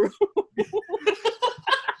pillow's in my room.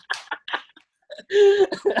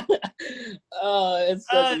 Oh, it's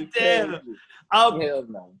so damn. Hell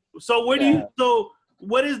no. So what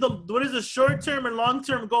is the short term and long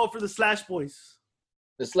term goal for the Slash Boys?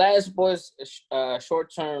 The Slash Boys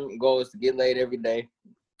short term goal is to get laid every day.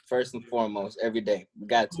 First and foremost, every day. We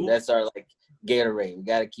got to. That's our Gatorade. We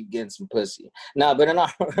got to keep getting some pussy. No, but in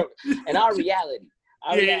our reality,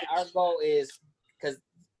 our goal is because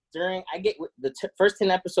first 10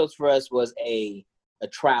 episodes for us was a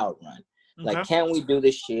trial run. Like, can we do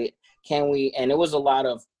this shit? Can we? And it was a lot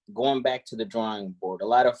of going back to the drawing board, a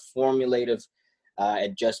lot of formulative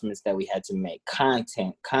adjustments that we had to make.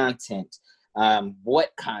 Content. What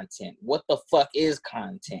content? What the fuck is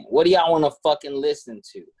content? What do y'all want to fucking listen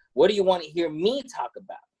to? What do you want to hear me talk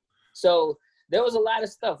about? So there was a lot of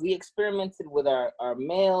stuff. We experimented with our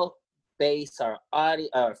male base,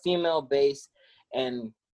 our female base,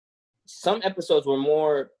 and some episodes were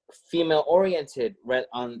more female oriented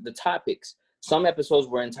on the topics. Some episodes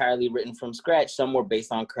were entirely written from scratch. Some were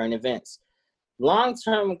based on current events.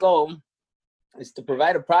 Long-term goal is to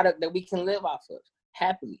provide a product that we can live off of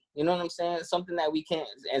happily. You know what I'm saying? Something that we can.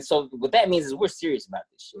 And so what that means is we're serious about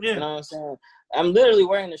this shit. Yeah. You know what I'm saying? I'm literally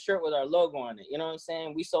wearing a shirt with our logo on it. You know what I'm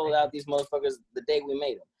saying? We sold out these motherfuckers the day we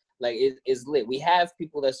made them. Like, it's lit. We have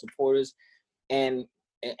people that support us, and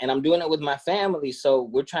I'm doing it with my family. So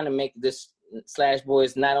we're trying to make this Slash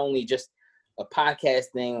Boys not only just a podcast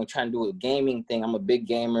thing. We're trying to do a gaming thing. I'm a big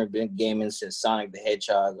gamer, been gaming since Sonic the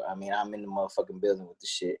Hedgehog. I mean, I'm in the motherfucking building with the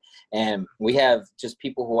shit. And we have just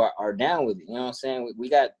people who are down with it. You know what I'm saying? We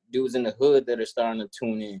got dudes in the hood that are starting to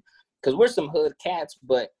tune in. Because we're some hood cats,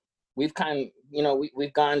 but we've kind of,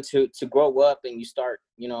 we've gone to grow up, and you start,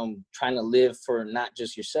 trying to live for not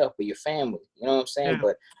just yourself, but your family. You know what I'm saying? Yeah.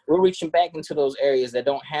 But we're reaching back into those areas that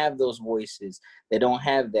don't have those voices, that don't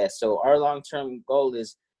have that. So our long-term goal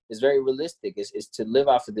is very realistic. Is to live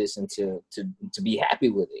off of this and to be happy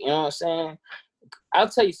with it. You know what I'm saying? I'll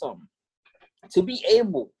tell you something. To be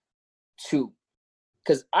able to,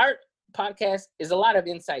 because our podcast is a lot of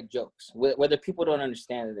inside jokes, whether people don't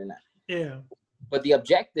understand it or not. Yeah. But the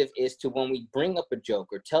objective is to, when we bring up a joke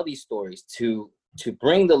or tell these stories, to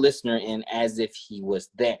bring the listener in as if he was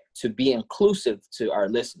there, to be inclusive to our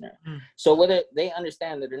listener. Mm. So whether they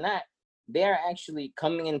understand it or not, they are actually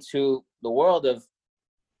coming into the world of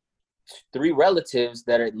 3 relatives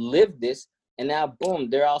that are lived this, and now boom,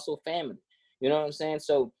 they're also family. You know what I'm saying?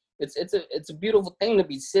 So it's a beautiful thing to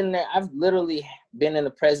be sitting there. I've literally been in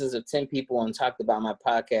the presence of 10 people and talked about my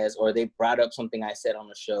podcast, or they brought up something I said on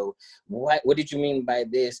the show. What did you mean by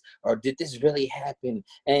this? Or did this really happen?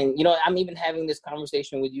 And I'm even having this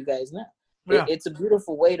conversation with you guys now. Yeah. It's a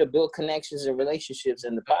beautiful way to build connections and relationships,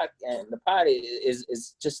 and the pod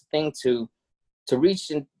is just a thing to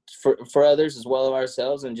reach in for others as well as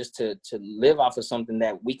ourselves, and just to live off of something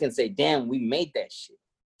that we can say, damn, we made that shit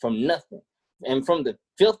from nothing. And from the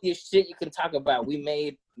filthiest shit you can talk about, we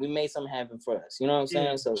made something happen for us. You know what I'm saying?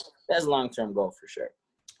 Yeah. So that's a long-term goal for sure.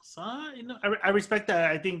 So, I respect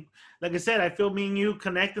that. I think, like I said, I feel me and you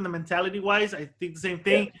connect in the mentality-wise. I think the same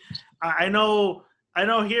thing. Yeah. I know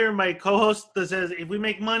here my co-host that says, if we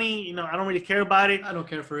make money, I don't really care about it. I don't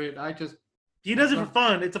care for it. He does it for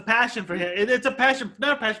fun. It's a passion for him. It's a passion,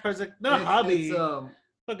 not a passion, but it's not a hobby.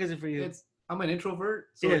 What is it for you? I'm an introvert,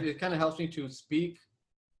 so it kind of helps me to speak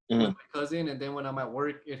with my cousin, and then when I'm at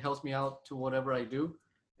work, it helps me out to whatever I do.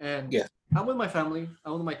 And I'm with my family.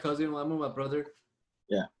 I'm with my cousin. I'm with my brother.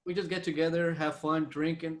 Yeah. We just get together, have fun,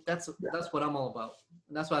 drink, and that's what I'm all about.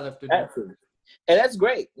 And that's what I love to do. Absolutely. And that's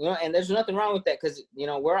great, you know, and there's nothing wrong with that because, you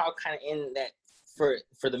know, we're all kind of in that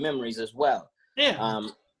for the memories as well. Yeah.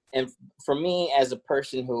 And for me as a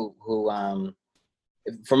person who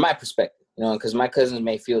from my perspective, you know, because my cousins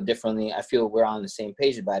may feel differently, I feel we're all on the same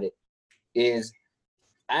page about it, is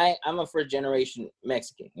I'm a first generation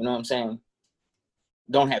Mexican, you know what I'm saying?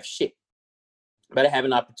 Don't have shit, but I have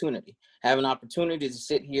an opportunity. I have an opportunity to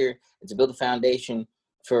sit here and to build a foundation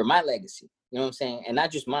for my legacy, you know what I'm saying? And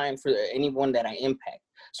not just mine, for anyone that I impact.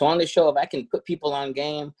 So on this show, if I can put people on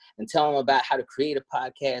game and tell them about how to create a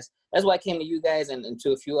podcast, that's why I came to you guys and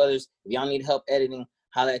to a few others. If y'all need help editing,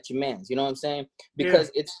 holla at your mans, you know what I'm saying?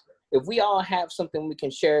 Because if we all have something we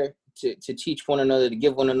can share to teach one another, to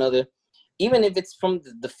give one another, even if it's from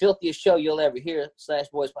the filthiest show you'll ever hear,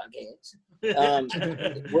 /Boyz Podcast,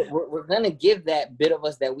 we're going to give that bit of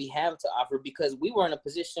us that we have to offer because we were in a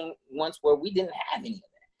position once where we didn't have any of that.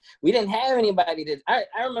 We didn't have anybody that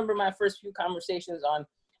I remember my first few conversations on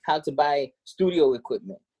how to buy studio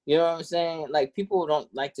equipment. You know what I'm saying? Like, people don't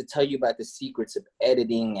like to tell you about the secrets of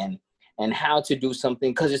editing and how to do something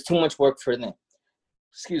because it's too much work for them.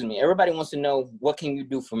 Excuse me. Everybody wants to know, what can you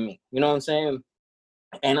do for me? You know what I'm saying?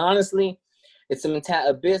 And honestly, it's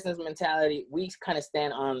a business mentality. We kind of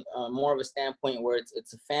stand on more of a standpoint where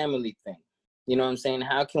it's a family thing. You know what I'm saying?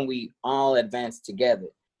 How can we all advance together?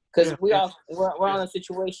 Because we're all in a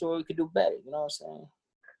situation where we could do better. You know what I'm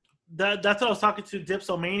saying? That's what I was talking to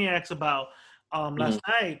Dipsomaniacs about last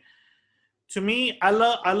night. To me, I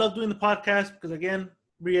love doing the podcast because, again,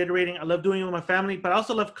 reiterating, I love doing it with my family, but I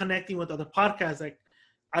also love connecting with other podcasts. Like,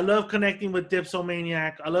 I love connecting with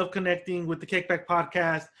Dipsomaniac. I love connecting with the Kickback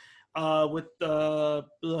Podcast, with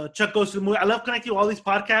Chuck Goes to the Movie. I love connecting with all these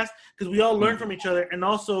podcasts because we all learn from each other. And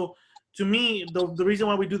also, to me, the reason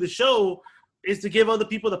why we do the show is to give other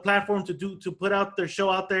people the platform to put out their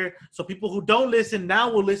show out there. So people who don't listen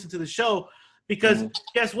now will listen to the show because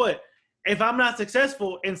guess what? If I'm not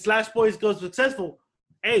successful and /Boyz goes successful,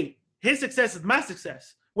 hey, his success is my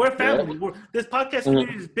success. We're a family. This podcast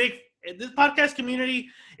community is big. This podcast community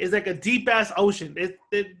is like a deep ass ocean.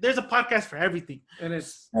 There's a podcast for everything. And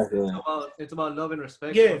it's about love and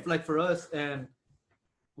respect. Yeah. Like for us, and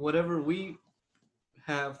whatever we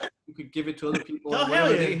have, you could give it to other people.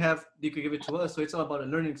 Whatever they have, you could give it to us. So it's all about a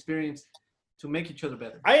learning experience to make each other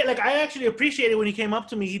better. I actually appreciated when he came up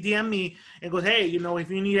to me. He DM'd me and goes, "Hey, you know, if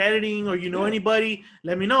you need editing or you know anybody,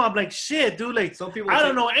 let me know." I'm like, "Shit, dude! Like, some people I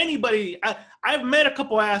don't know anybody. I've met a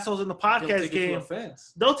couple assholes in the podcast game.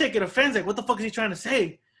 They'll take it offense. Like, what the fuck is he trying to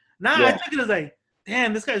say? I took it as like,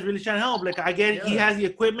 damn, this guy's really trying to help. Like, I get it. He has the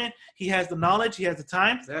equipment, he has the knowledge, he has the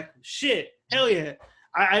time. Exactly. Shit, hell yeah.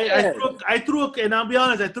 I threw, and I'll be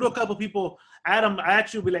honest, I threw a couple people at him. I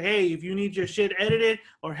actually be like, hey, if you need your shit edited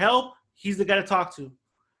or help, he's the guy to talk to.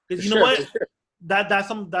 Because you know what? That's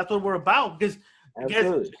what we're about. Because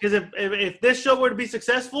if this show were to be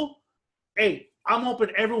successful, hey, I'm hoping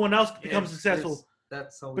everyone else becomes successful.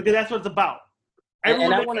 Because that's what it's about.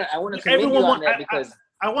 Everyone, and I want to commend you on that because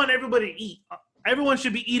I want everybody to eat. Everyone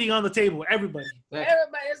should be eating on the table. Everybody.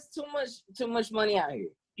 There's too much money out here.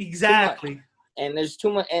 Exactly. And there's too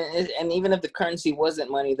much, and even if the currency wasn't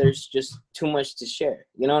money, there's just too much to share.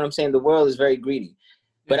 You know what I'm saying? The world is very greedy.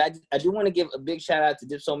 But I do want to give a big shout out to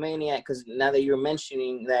Dipsomaniac because now that you're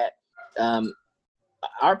mentioning that,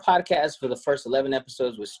 our podcast for the first 11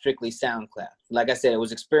 episodes was strictly SoundCloud. Like I said, it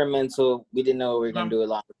was experimental. We didn't know we were going to do it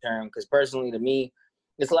long term because personally, to me,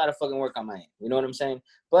 it's a lot of fucking work on my end. You know what I'm saying?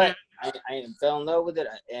 But I fell in love with it.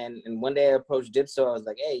 And one day I approached Dipso. I was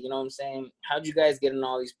like, hey, you know what I'm saying? How'd you guys get on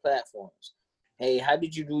all these platforms? Hey, how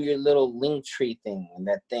did you do your little link tree thing and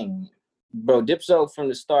that thing? Bro, Dipso from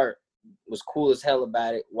the start was cool as hell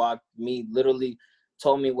about it. Walked me, literally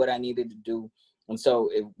told me what I needed to do. And so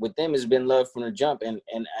with them, it's been love from the jump. And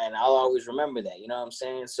I'll always remember that. You know what I'm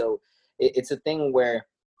saying? So it's a thing where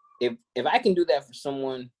if I can do that for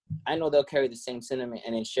someone, I know they'll carry the same sentiment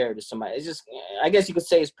and then share it to somebody. It's just, I guess you could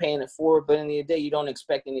say it's paying it forward, but in the end of the day, you don't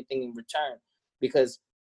expect anything in return because,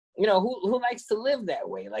 you know, who likes to live that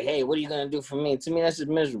way? Like, hey, what are you going to do for me? To me, that's just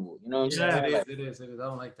miserable. You know what I'm saying? It is. I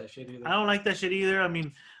don't like that shit either. I don't like that shit either. I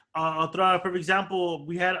mean, I'll throw out a perfect example.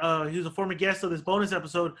 We had, he was a former guest of this bonus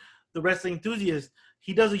episode, The Wrestling Enthusiast.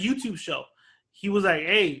 He does a YouTube show. He was like,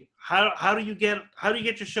 hey, how do you get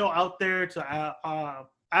your show out there to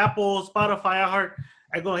Apple, Spotify, iHeart?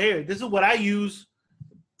 I go, hey, this is what I use.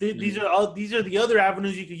 These are the other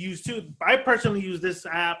avenues you could use too. I personally use this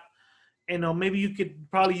app. And maybe you could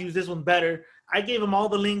probably use this one better. I gave him all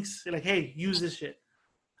the links. Like, hey, use this shit.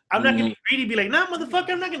 I'm not gonna be greedy. Be like, nah, motherfucker,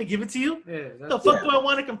 I'm not gonna give it to you. Yeah, the fuck do I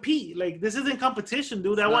want to compete? Like, this isn't competition,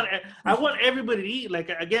 dude. I want everybody to eat. Like,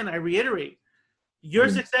 again, I reiterate, your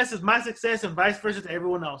success is my success, and vice versa to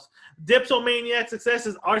everyone else. Dipsomaniac success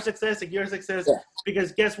is our success and your success. Yeah.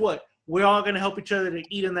 Because guess what? We're all gonna help each other to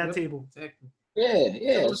eat on that table. Exactly.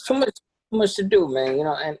 Yeah. It's too much to do, man. You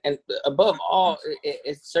know, and above all,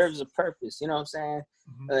 it serves a purpose. You know what I'm saying?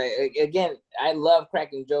 Again, I love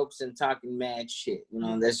cracking jokes and talking mad shit. You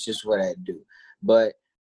know, that's just what I do. But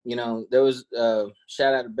you know, there was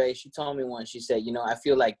shout out to Bay. She told me once. She said, you know, I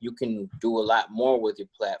feel like you can do a lot more with your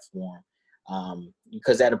platform,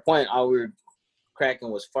 because at a point all we were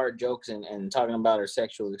cracking was fart jokes and talking about our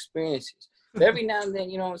sexual experiences. But every now and then,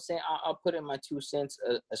 you know what I'm saying, I'll put in my 2 cents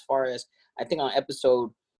as far as, I think on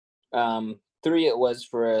episode 3 it was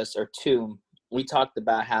for us, or 2, we talked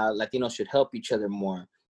about how Latinos should help each other more,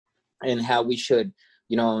 and how we should,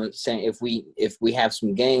 you know, saying if we have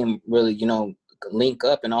some game, really, you know, link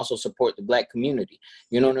up and also support the Black community.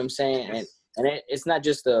 You know what I'm saying? Yes. And it's not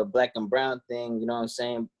just a Black and brown thing, you know what I'm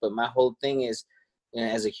saying? But my whole thing is, you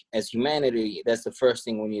know, as humanity, that's the first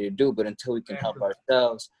thing we need to do. But until we can help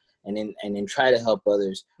ourselves and then try to help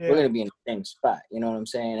others, we're gonna be in the same spot. You know what I'm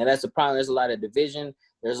saying? And that's the problem. There's a lot of division.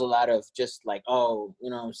 There's a lot of just like, oh,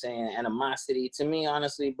 you know what I'm saying, animosity. To me,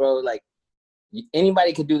 honestly, bro, like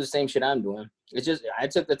anybody could do the same shit I'm doing. It's just, I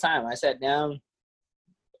took the time. I sat down.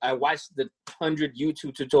 I watched the 100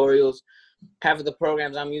 YouTube tutorials. Half of the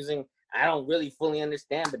programs I'm using, I don't really fully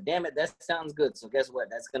understand, but damn it, that sounds good. So guess what?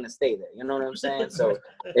 That's going to stay there. You know what I'm saying? So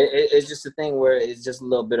it's just a thing where it's just a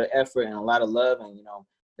little bit of effort and a lot of love. And, you know,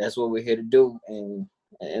 that's what we're here to do. And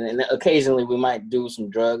occasionally we might do some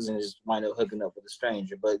drugs and just wind up hooking up with a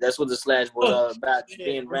stranger. But that's what the Slash was all about, just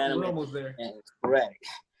being random and sporadic.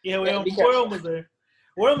 Yeah, we're almost there.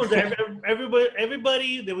 We're almost there.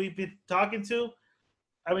 Everybody that we've been talking to,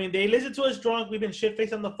 I mean, they listen to us drunk. We've been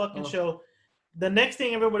shit-faced on the fucking show. The next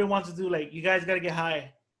thing everybody wants to do, like, you guys got to get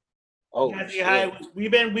high. Oh, you guys get high.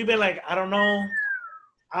 We've been like, I don't know.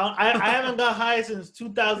 I haven't got high since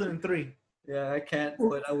 2003. Yeah, I can't,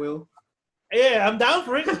 but I will. Yeah, I'm down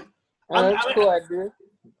for it. That's cool idea.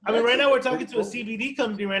 I mean, right now we're talking to a CBD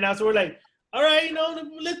company right now, so we're like, all right, you know,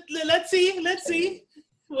 let's see.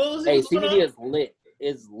 Well, hey, CBD is lit.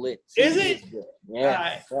 It's lit. CBD is it?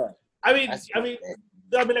 Yeah. Right. I mean,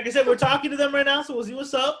 like I said, we're talking to them right now, so we'll see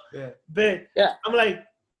what's up. Yeah. But I'm like,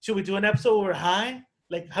 should we do an episode where we're high?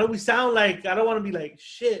 Like, how do we sound like? I don't want to be like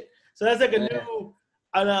shit. So that's like a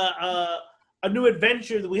new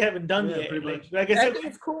adventure that we haven't done yet. Like I said,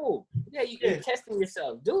 it's cool. Yeah, you're testing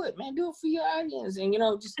yourself. Do it, man. Do it for your audience, and you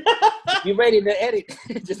know, just be ready to edit.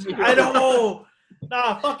 I don't know.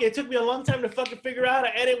 Nah, fuck it. It took me a long time to fucking figure out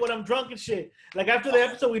how to edit when I'm drunk and shit. Like after the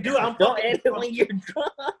episode we do, I'm don't edit when you're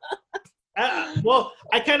drunk. Well,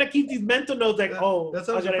 I kind of keep these mental notes like, that's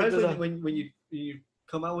how surprised when you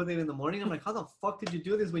come out with it in the morning. I'm like, how the fuck did you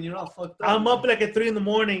do this when you're all fucked up? I'm up like at 3 a.m.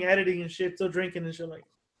 editing and shit, still drinking and shit. Like,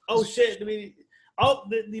 oh shit,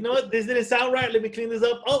 you know what? This didn't sound right. Let me clean this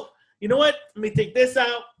up. Oh, you know what? Let me take this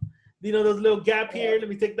out. You know, there's a little gap here. Let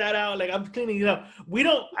me take that out. Like, I'm cleaning it up.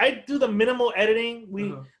 I do the minimal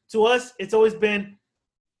editing. To us, it's always been,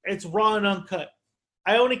 it's raw and uncut.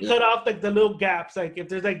 I only cut off like the little gaps. Like if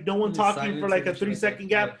there's like no one talking for like a 3-second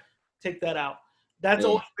gap, take that out. That's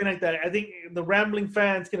always been like that. I think the rambling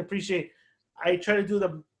fans can appreciate. I try to do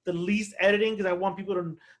the least editing because I want people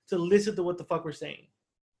to listen to what the fuck we're saying.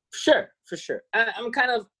 For sure. I'm kind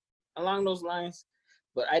of along those lines,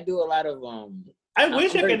 but I do a lot of I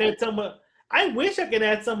wish I could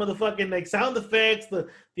add some of the fucking like sound effects, the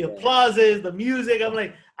applauses, the music. I'm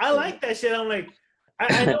like, I like that shit. I'm like,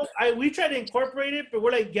 I know we try to incorporate it, but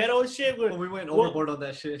we're like ghetto shit. We went overboard on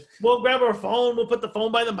that shit. We'll grab our phone, we'll put the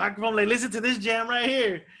phone by the microphone, like listen to this jam right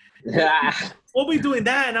here. We'll be doing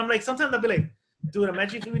that, and I'm like, sometimes I'll be like, dude,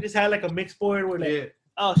 imagine if we just had like a mix board where like,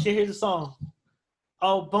 oh shit, here's a song.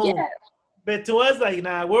 Oh boom. Yeah. But to us, like,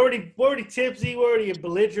 nah, we're already tipsy, we're already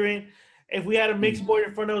belligerent. If we had a mix board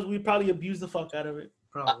in front of us, we'd probably abuse the fuck out of it.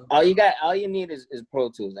 Probably. All you need is Pro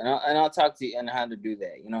Tools, and I'll talk to you on how to do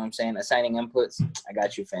that. You know what I'm saying? Assigning inputs, I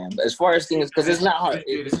got you, fam. But as far as things, because it's not hard,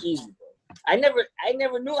 it's easy, bro. I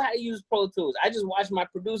never knew how to use Pro Tools. I just watched my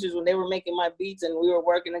producers when they were making my beats and we were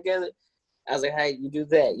working together. I was like, hey, you do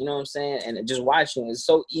that, you know what I'm saying? And just watching, it's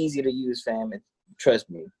so easy to use, fam. And trust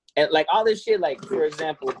me. And like all this shit, like for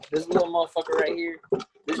example, this little motherfucker right here,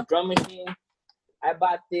 this drum machine, I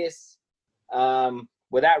bought this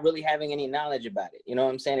without really having any knowledge about it. You know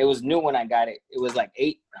what I'm saying? It was new when I got it. It was like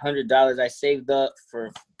 $800 I saved up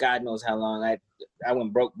for God knows how long. I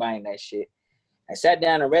went broke buying that shit. I sat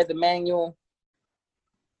down and read the manual.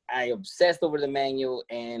 I obsessed over the manual,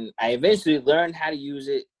 and I eventually learned how to use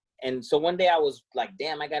it. And so one day I was like,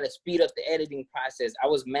 damn, I got to speed up the editing process. I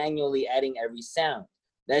was manually adding every sound.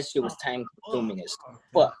 That shit was time consuming as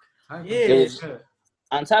fuck. Yeah. It was,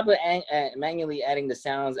 on top of manually adding the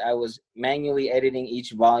sounds, I was manually editing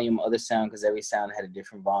each volume of the sound because every sound had a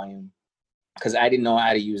different volume. Because I didn't know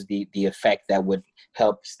how to use the effect that would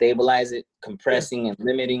help stabilize it, compressing and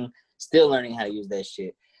limiting. Still learning how to use that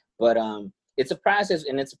shit. But it's a process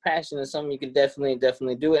and it's a passion and something you can definitely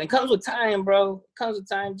do. And it comes with time, bro. It comes with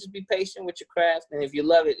time. Just be patient with your craft. And if you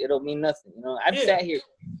love it, it'll mean nothing. You know, I've sat here.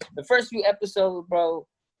 The first few episodes, bro,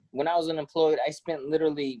 when I was unemployed, I spent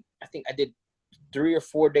literally, I think I did 3 or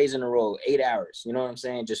 4 days in a row, 8 hours. You know what I'm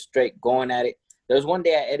saying? Just straight going at it. There was one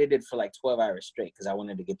day I edited for like 12 hours straight because I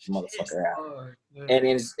wanted to get the motherfucker out. And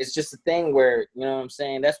it's just a thing where, you know what I'm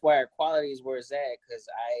saying? That's why our quality is where it's at, because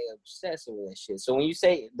I obsess over that shit. So when you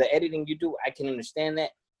say the editing you do, I can understand that.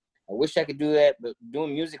 I wish I could do that, but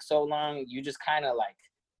doing music so long, you just kind of like,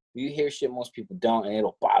 you hear shit most people don't, and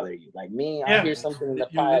it'll bother you. Like me, I'll hear something in the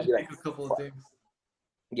pod, I'll be like, a couple of things.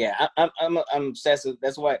 Yeah, I'm obsessive.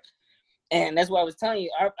 That's why. And that's why I was telling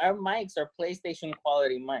you, our mics are PlayStation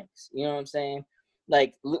quality mics. You know what I'm saying?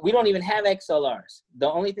 Like, we don't even have XLRs. The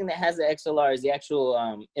only thing that has the XLR is the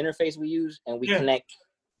actual interface we use, and we connect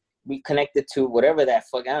it to whatever that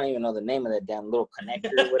fuck. I don't even know the name of that damn little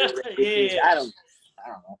connector or whatever. I don't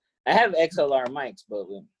know. I have XLR mics, but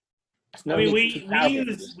we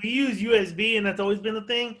use USB, and that's always been the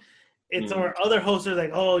thing. It's our other hosts are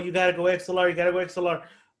like, oh, you gotta go XLR.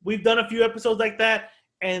 We've done a few episodes like that,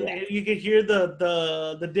 and you can hear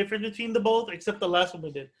the difference between the both, except the last one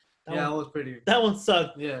we did. That one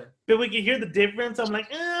sucked. Yeah. But we can hear the difference. I'm like,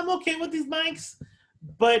 I'm okay with these mics.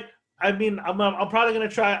 But I mean, I'm probably gonna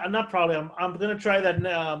try. I'm gonna try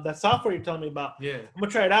that software you're telling me about. Yeah. I'm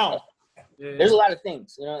gonna try it out. Yeah. There's a lot of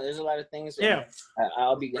things. You know, there's a lot of things. Yeah.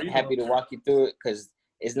 I'll be happy to walk you through it, because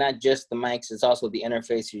it's not just the mics. It's also the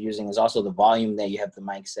interface you're using. It's also the volume that you have the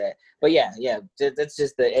mics at. But yeah, that's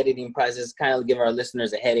just the editing process. Kind of give our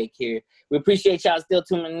listeners a headache here. We appreciate y'all still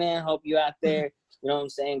tuning in. Hope you out there. You know what I'm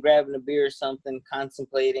saying? Grabbing a beer or something,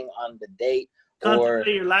 contemplating on the date.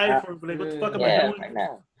 Contemplate your life, or like, what the fuck am I doing? Right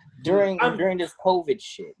now. During this COVID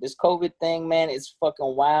shit. This COVID thing, man, it's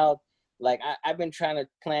fucking wild. Like, I've been trying to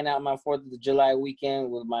plan out my 4th of July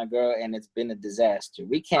weekend with my girl, and it's been a disaster.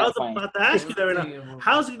 We can't find... I was about to ask you that right now.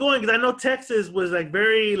 How's it going? Because I know Texas was, like,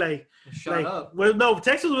 very, like... Shut up. Well, no,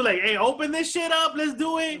 Texas was like, hey, open this shit up. Let's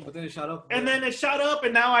do it. But then it shut up. And then it shut up,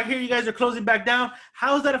 and now I hear you guys are closing back down.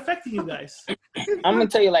 How is that affecting you guys? I'm going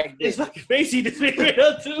to tell you like this. It's fucking crazy to speak it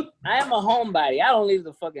up, too. I am a homebody. I don't leave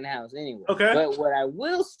the fucking house anyway. Okay. But what I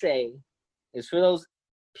will say is, for those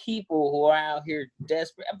people who are out here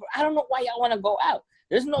desperate, I don't know why y'all want to go out.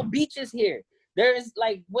 There's no beaches here. There's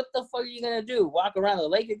like, what the fuck are you gonna do? Walk around the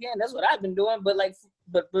lake again? That's what I've been doing. But like,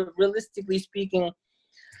 but realistically speaking,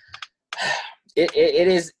 it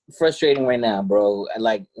is frustrating right now, bro.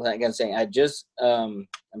 Like I'm saying, I'm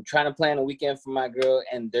trying to plan a weekend for my girl,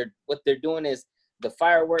 and what they're doing is the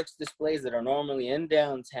fireworks displays that are normally in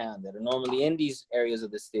downtown, that are normally in these areas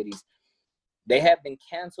of the cities. They have been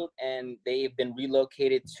canceled, and they've been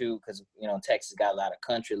relocated to, because, you know, Texas got a lot of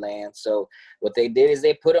country land. So what they did is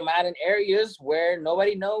they put them out in areas where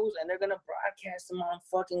nobody knows, and they're going to broadcast them on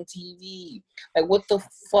fucking TV. Like, what the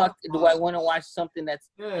fuck do I want to watch something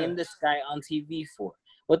that's in the sky on TV for?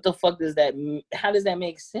 What the fuck how does that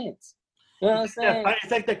make sense? You know what I'm saying? Yeah,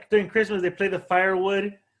 it's like that during Christmas, they play the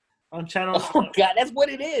firewood on channel. Oh, God, that's what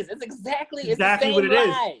it is. That's exactly what it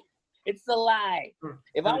is. It's a lie.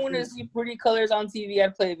 If I wanted to see pretty colors on TV,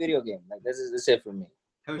 I'd play a video game. Like, this is it for me.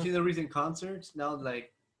 Have you seen the recent concerts? Now,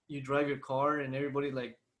 like, you drive your car and everybody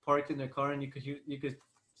like parked in their car, and you could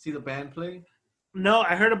see the band play. No,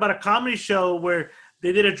 I heard about a comedy show where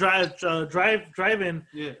they did a drive-in,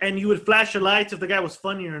 and you would flash your lights if the guy was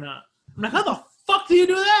funny or not. I'm like, how the fuck do you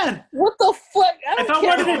do that? What the fuck? I don't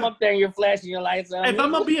care if I'm up there and you're flashing your lights on. If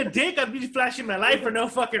I'm gonna be a dick, I'd be flashing my light for no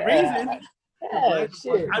fucking reason. Yeah,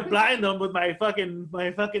 shit. I blind them with my fucking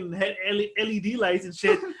LED lights and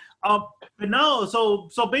shit. But no, so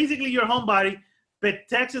basically you're a homebody, but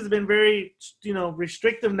Texas has been very,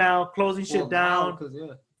 restrictive now, closing shit down.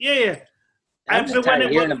 Yeah. I'm just tired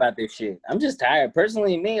of hearing about this shit. I'm just tired.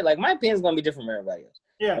 Personally, me, like, my opinion's gonna be different from everybody else.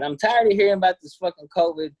 Yeah. But I'm tired of hearing about this fucking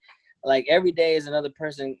COVID. Like, every day is another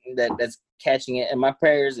person that's catching it, and my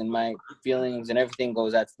prayers and my feelings and everything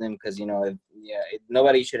goes out to them, because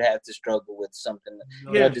nobody should have to struggle with something.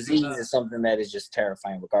 Disease is something that is just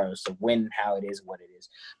terrifying, regardless of when, how it is, what it is.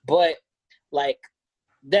 But like,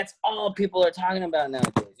 that's all people are talking about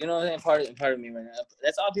nowadays. You know what I'm saying? Part of me right now.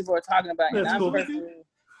 That's all people are talking about. And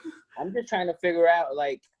I'm just trying to figure out,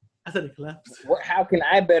 like, I said it collapsed. How can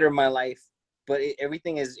I better my life? But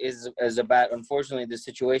everything is about, unfortunately, the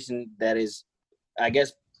situation that is, I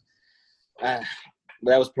guess, that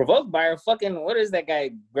was provoked by our fucking, what is that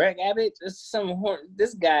guy, Greg Abbott?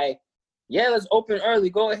 This guy, yeah, let's open early.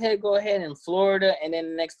 Go ahead in Florida, and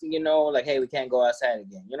then the next thing you know, like, hey, we can't go outside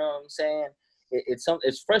again. You know what I'm saying?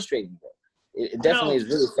 It's frustrating, bro. It definitely is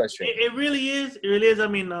really frustrating. It really is. It really is. I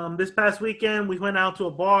mean, this past weekend we went out to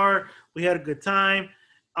a bar. We had a good time.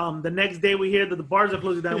 The next day we hear that the bars are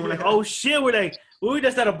closing down. We're like, oh shit! We were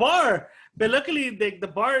just at a bar. But luckily,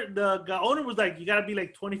 the owner was like, you gotta be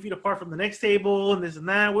like 20 feet apart from the next table and this and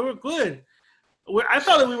that. We were good. I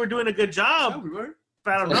felt like we were doing a good job. Yeah, we were.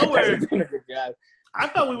 Out of nowhere, I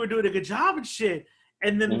thought we were doing a good job and shit.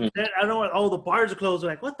 And then I know, the bars are closed. We're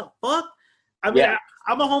like, what the fuck? I mean,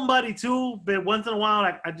 I'm a homebody too, but once in a while,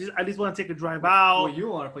 like I just want to take a drive out. Well,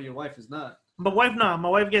 you are, but your wife is not. My wife, not. My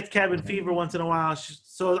wife gets cabin fever once in a while.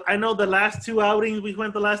 So I know the last 2 outings we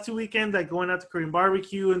went the last 2 weekends, like going out to Korean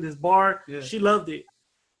barbecue and this bar. Yeah. She loved it.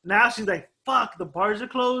 Now she's like, fuck, the bars are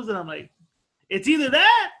closed, and I'm like, it's either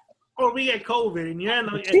that or we get COVID, and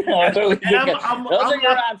those are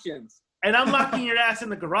your options. And I'm locking your ass in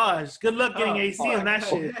the garage. Good luck getting AC on that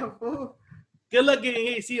shit. Good luck getting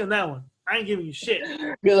AC on that one. I ain't giving you shit.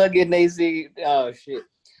 Good luck getting AC. Oh shit.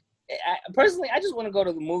 Personally, I just want to go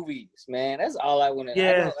to the movies, man. That's all I want to.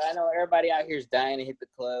 Yeah. I know everybody out here is dying to hit the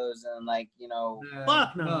clubs and, like, you know.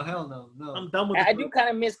 Fuck no. No, hell no. I'm done with I do kind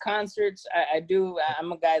of miss concerts. I do.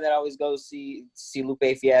 I'm a guy that always goes see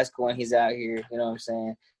Lupe Fiasco when he's out here. You know what I'm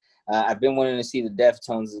saying? I've been wanting to see the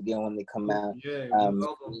Deftones again when they come out. Yeah.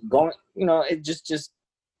 Going, you know, it just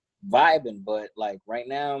vibing. But like right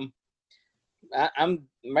now, I'm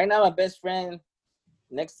my best friend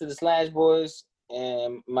next to the Slash Boys.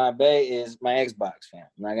 And my bae is my Xbox fan.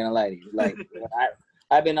 I'm not gonna lie to you. Like,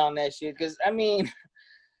 I've been on that shit because, I mean,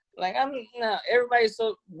 like, everybody's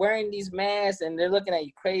so wearing these masks and they're looking at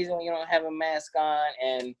you crazy when you don't have a mask on,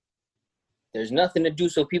 and there's nothing to do.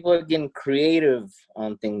 So people are getting creative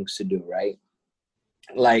on things to do, right?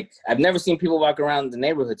 Like, I've never seen people walk around the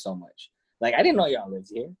neighborhood so much. Like, I didn't know y'all lived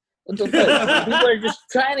here. What the fuck? People are just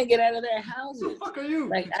trying to get out of their houses. What the fuck are you?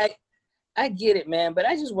 Like, I get it, man, but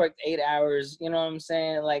I just worked 8 hours. You know what I'm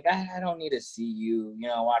saying? Like, I don't need to see you, you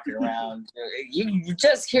know, walking around. You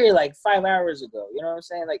just here like 5 hours ago. You know what I'm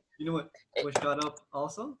saying? Like, you know what shut up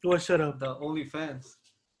also? What shut up? The OnlyFans.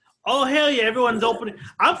 Oh, hell yeah. Everyone's opening.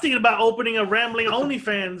 I'm thinking about opening a rambling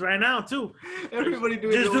OnlyFans right now, too. Everybody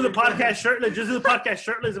doing Just do the podcast shirtless. Just do the podcast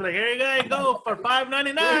shirtless. Like, here you go for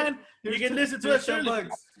 $5.99. You can listen to us shirtless.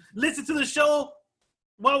 Listen to the show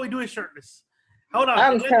while we do it shirtless. Hold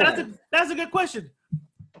on. That's a good question.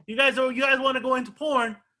 You guys want to go into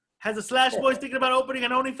porn? Has the Slash Boys thinking about opening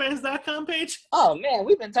an OnlyFans.com page? Oh man,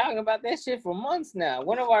 we've been talking about that shit for months now.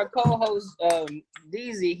 One of our co-hosts,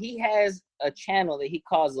 DZ, he has a channel that he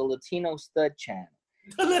calls the Latino Stud Channel.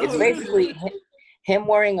 It's basically him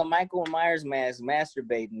wearing a Michael Myers mask,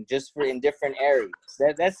 masturbating just in different areas.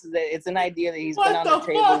 It's an idea that he's been on the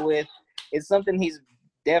table with. It's something he's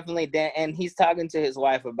definitely and he's talking to his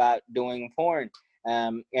wife about doing porn,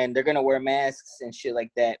 and they're gonna wear masks and shit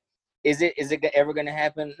like that. Is it ever gonna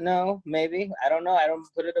happen? No, maybe. I don't know. I don't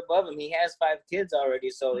put it above him. He has 5 kids already,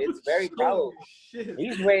 so it's very probable.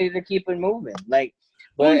 He's ready to keep it moving. Like,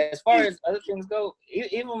 but as far as other things go,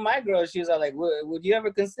 even my girl, she was like, "Would you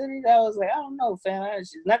ever consider it?" I was like, "I don't know, fam.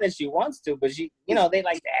 Not that she wants to, but she, you know, they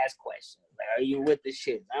like to ask questions. Like, are you with the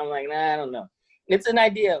shit?" I'm like, nah, I don't know. It's an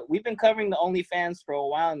idea. We've been covering the OnlyFans for a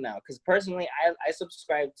while now, because personally, I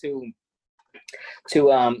subscribe to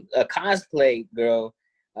a cosplay girl.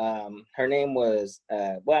 Her name was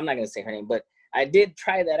well, I'm not gonna say her name, but I did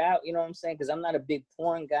try that out. You know what I'm saying? Because I'm not a big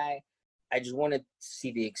porn guy. I just wanted to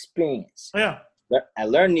see the experience. Yeah. I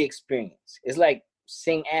learned the experience. It's like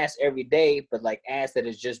seeing ass every day, but like ass that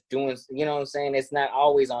is just doing. You know what I'm saying? It's not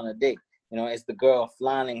always on a dick. You know, it's the girl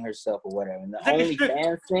flaunting herself or whatever. And the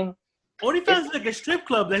OnlyFans thing. OnlyFans is like a strip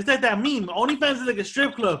club. That's like that meme. OnlyFans is like a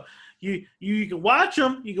strip club. You can watch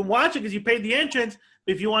them. You can watch it because you paid the entrance.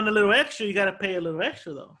 But if you want a little extra, you got to pay a little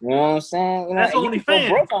extra, though. You know what I'm saying? You know, that's OnlyFans. You can go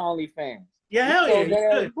broke on OnlyFans. Yeah, hell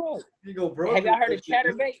yeah. You go broke. Have y'all heard of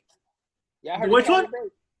Chatterbait? Y'all heard which one?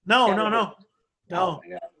 No. Oh,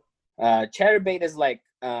 Chatterbait is like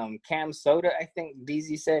Cam Soda, I think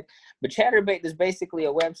DZ said. But Chatterbait is basically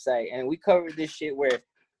a website. And we covered this shit where,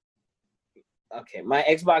 okay, my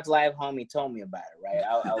Xbox Live homie told me about it, right?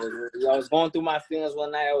 I was going through my feelings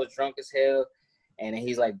one night. I was drunk as hell. And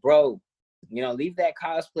he's like, bro, you know, leave that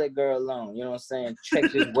cosplay girl alone. You know what I'm saying?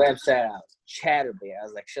 Check this website out. Chatterbait. I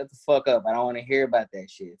was like, shut the fuck up. I don't want to hear about that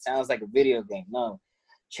shit. It sounds like a video game. No.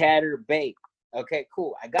 Chatterbait. Okay,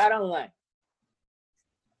 cool. I got online.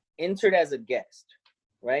 Entered as a guest,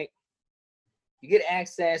 right? You get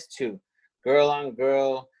access to girl on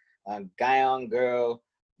girl, guy on girl,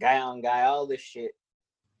 guy on guy, all this shit.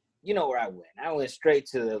 You know where I went. I went straight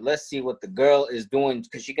to the let's see what the girl is doing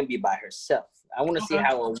because she can be by herself. I want to see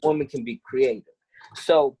how a woman can be creative.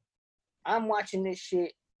 So I'm watching this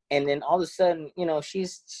shit, and then all of a sudden, you know,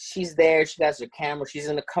 she's there. She got her camera. She's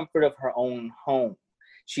in the comfort of her own home.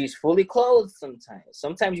 She's fully clothed sometimes.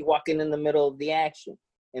 Sometimes you walk in the middle of the action.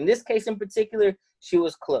 In this case in particular, she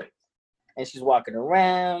was clothed. And she's walking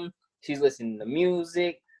around. She's listening to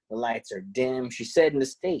music. The lights are dim. She's setting the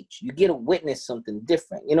stage. You get to witness something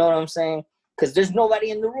different. You know what I'm saying? Because there's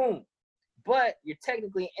nobody in the room. But you're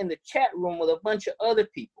technically in the chat room with a bunch of other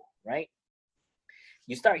people, right?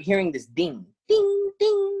 You start hearing this ding, ding,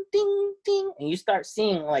 ding, ding, ding. And you start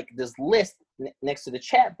seeing like this list next to the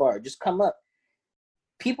chat bar just come up.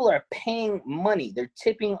 People are paying money. They're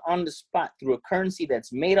tipping on the spot through a currency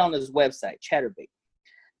that's made on this website, Chatterbait.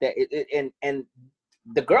 And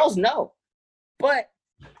the girls know. But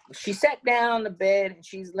she sat down on the bed and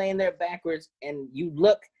she's laying there backwards, and you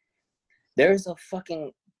look, there's a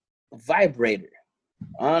fucking vibrator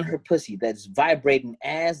on her pussy that's vibrating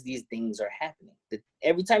as these things are happening.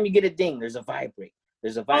 Every time you get a ding, there's a vibrate.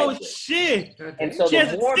 There's a vibrate. Oh shit! And so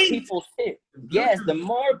the more people tip, yes, the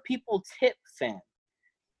more people tip, fam.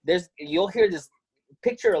 You'll hear this.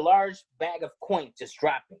 Picture a large bag of coins just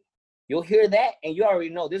dropping. You'll hear that, and you already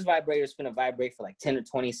know this vibrator is gonna vibrate for like 10 to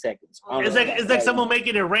 20 seconds. It's like someone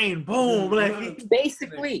making it rain. Boom! Like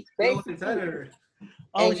basically.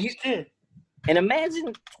 Oh shit! And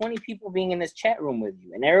imagine 20 people being in this chat room with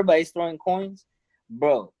you, and everybody's throwing coins,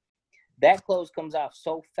 bro. That clothes comes off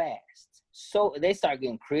so fast. So they start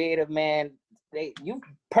getting creative, man. They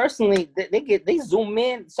zoom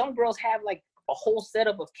in. Some girls have like a whole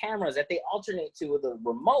setup of cameras that they alternate to with a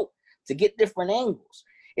remote to get different angles.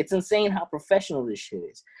 It's insane how professional this shit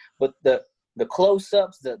is. But the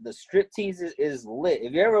close-ups, the striptease is lit.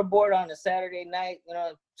 If you're ever bored on a Saturday night, you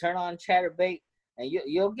know, turn on Chatterbait and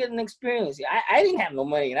you'll get an experience. I didn't have no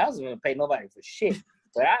money and I wasn't gonna pay nobody for shit.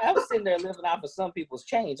 But I was sitting there living off of some people's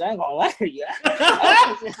change. I ain't gonna lie to you.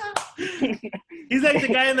 He's like the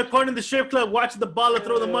guy in the corner of the strip club watching the baller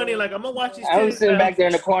throw the money. Like, I'm gonna watch these. I was sitting back there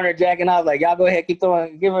in the corner, jacking off. Like, y'all go ahead, keep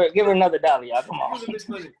throwing. Give her another $1, y'all. Come on.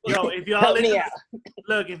 Yo, if y'all help me out.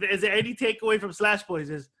 Look, if there's any takeaway from Slash Boys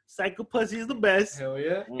is Psycho Pussy is the best. Hell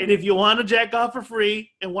yeah. And if you want to jack off for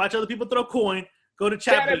free and watch other people throw coin, go to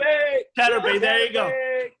Chatterbait. There you go.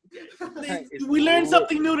 We learned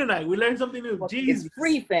something new tonight. It's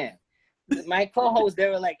free, fam. My co-hosts, they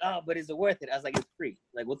were like, "Oh, but is it worth it?" I was like, "It's free.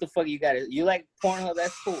 Like, what the fuck you got? You like Pornhub?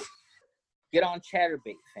 That's cool. Get on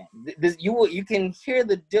Chatterbait, fam. You can hear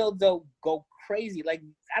the dildo go crazy. Like,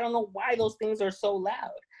 I don't know why those things are so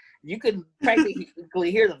loud. You could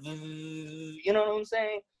practically hear the, you know what I'm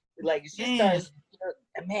saying? Like, she starts.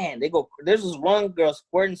 Man, they go. There's this one girl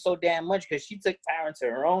squirting so damn much because she took power into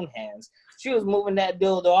her own hands. She was moving that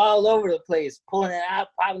dildo all over the place, pulling it out,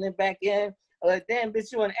 popping it back in. I'm like, damn,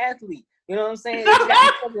 bitch, you an athlete. You know what I'm saying?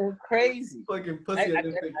 That's fucking crazy. Fucking pussy.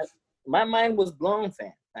 My mind was blown,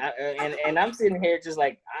 fam. And I'm sitting here just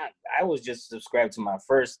like, I was just subscribed to my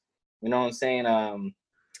first, you know what I'm saying,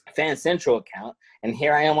 Fan Central account. And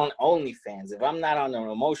here I am on OnlyFans. If I'm not on an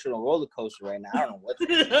emotional roller coaster right now, I don't know what to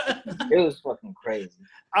do. It was fucking crazy.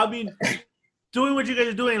 I mean, doing what you guys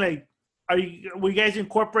are doing, like, will you guys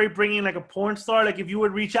incorporate bringing like a porn star? Like, if you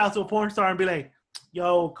would reach out to a porn star and be like,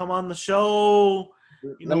 yo, come on the show.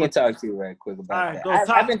 Let me talk to you right quick about that.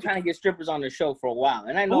 I've been trying to get strippers on the show for a while,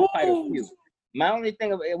 and I know quite a few. My only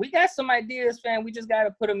thing, we got some ideas, fam. We just got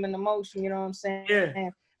to put them into motion, you know what I'm saying? Yeah.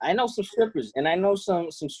 I know some strippers, and I know some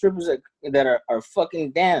strippers that are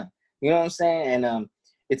fucking down, you know what I'm saying? And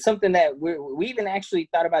it's something that we even actually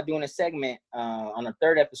thought about doing a segment on the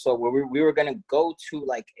third episode where we were going to go to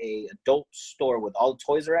like a adult store with all the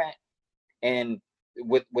toys are at, and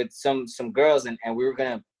with some girls, and we were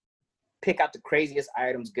going to pick out the craziest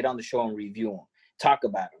items, get on the show and review them, talk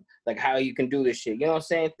about them, like how you can do this shit. You know what I'm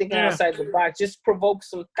saying? Thinking outside the box, just provoke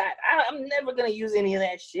some thought. I'm never going to use any of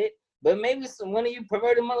that shit, but maybe one of you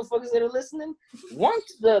perverted motherfuckers that are listening want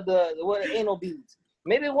the anal beads.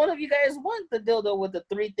 Maybe one of you guys want the dildo with the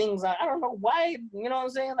 3 things on. I don't know why, you know what I'm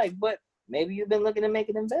saying? Like, but maybe you've been looking to make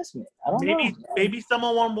an investment. I don't know. Maybe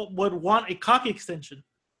someone would want a cock extension.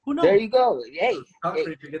 Who knows? There you go. Hey,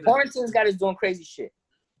 quarantine's got us doing crazy shit.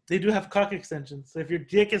 They do have cock extensions. So if your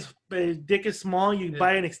dick is small, you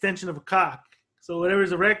buy an extension of a cock. So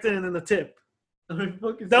whatever's erected and then the tip. I'm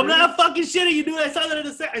not fucking shitting you, dude. I saw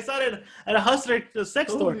that at a Hustler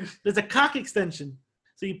sex store. There's a cock extension.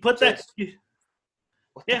 So you put that.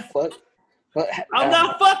 What the fuck? What, I'm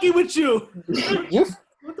not fucking with you. You,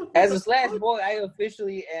 as a Slash boy, I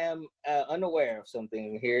officially am unaware of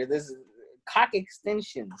something here. This is cock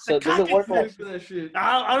extension. So does it work like that shit?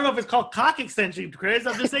 I don't know if it's called cock extension, Chris.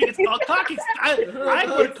 I'm just saying it's called cock extension. I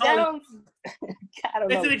would call it. I don't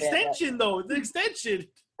know, It's an extension, though. It's an extension.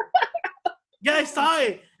 Yeah, I saw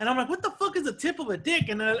it, and I'm like, "What the fuck is the tip of a dick?"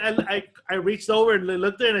 And then I reached over and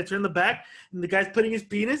looked there, and I turned the back, and the guy's putting his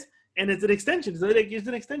penis, and it's an extension. So it's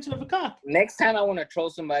an extension of a cock. Next time I want to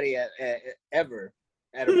troll somebody ever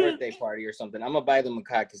at a birthday party or something, I'm gonna buy them a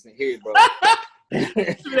cock extension. Here, bro. Like,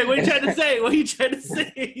 what are you trying to say? What are you trying to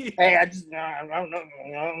say? Hey, I don't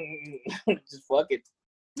know. Just fuck it.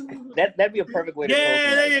 That'd be a perfect way to.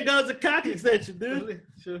 Yeah, there you go. It's a cock extension, dude.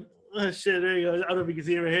 Oh shit, there you go. I don't know if you can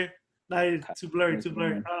see it right here. No, it's too blurry. Too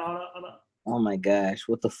blurry. Oh my gosh,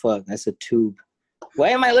 what the fuck? That's a tube. Why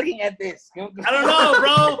am I looking at this? I don't know,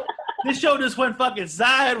 bro. This show just went fucking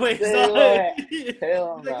sideways.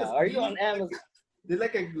 Hell no. Are you on Amazon? It's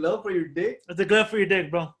like a glove for your dick. It's a glove for your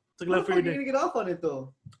dick, bro. It's a glove for your dick. How are you gonna get off on it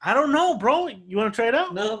though? I don't know, bro. You want to try it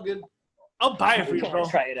out? No, I'm good. I'll buy it for you, bro.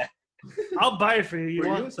 Try it out. I'll buy it for you. You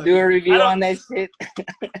want? Do a review on that shit.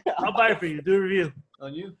 I'll buy it for you. Do a review.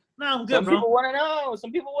 On you? No, I'm good, Some bro. people want to know.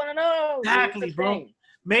 Some people want to know. Exactly, bro.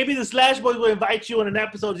 Maybe the Slash Boys will invite you on an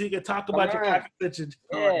episode so you can talk about your cock extension.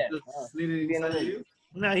 Yeah.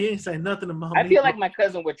 Nah, he ain't saying nothing about I me. feel like my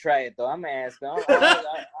cousin would try it, though. I'm going to ask him.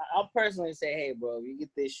 I'll personally say, hey, bro, you get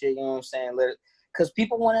this shit, you know what I'm saying? Because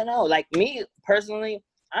people want to know. Like me, personally,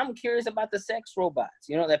 I'm curious about the sex robots,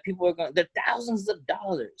 you know, that people are going, they're thousands of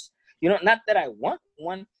dollars. You know, not that I want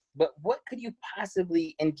one, but what could you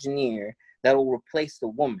possibly engineer that will replace the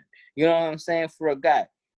woman? You know what I'm saying? For a guy.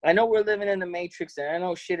 I know we're living in the Matrix, and I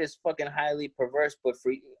know shit is fucking highly perverse, but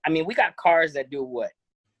we got cars that do what?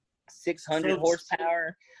 600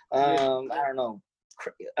 horsepower? I don't know.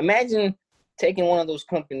 Imagine taking one of those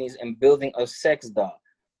companies and building a sex doll.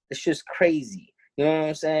 It's just crazy. You know what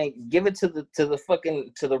I'm saying? Give it to the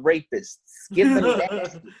rapists. Give them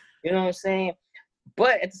that. You know what I'm saying?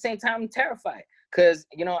 But at the same time, I'm terrified because,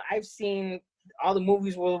 you know, I've seen all the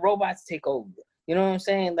movies where the robots take over. You know what I'm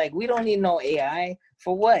saying? Like, we don't need no AI.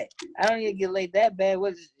 For what? I don't need to get laid that bad.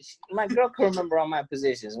 My girl can remember all my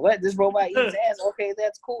positions. What? This robot eats ass? Okay,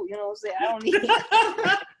 that's cool. You know what I'm saying? I don't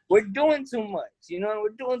need We're doing too much. You know,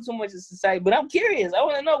 we're doing too much in society. But I'm curious. I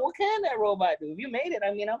want to know, what can that robot do? If you made it,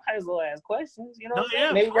 I mean, I might as well ask questions. You know,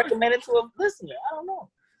 maybe recommend it to a listener. I don't know.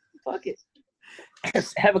 Fuck it.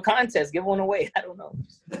 Have a contest. Give one away. I don't know.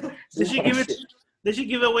 They should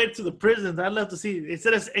give it away to the prisons. I'd love to see it.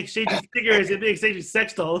 Instead of exchanging cigarettes, it'd be exchanging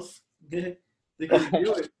sex dolls. They can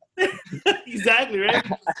do it. Exactly, right?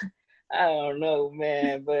 I don't know,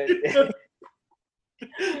 man, but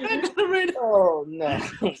oh no.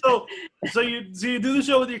 So you do the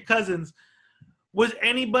show with your cousins. Was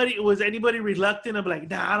anybody reluctant of like,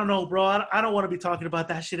 nah, I don't know, bro. I don't want to be talking about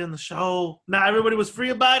that shit in the show. Nah, everybody was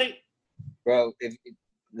free about it. Bro,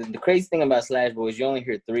 the crazy thing about Slash Boys, you only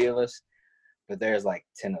hear 3 of us, but there's like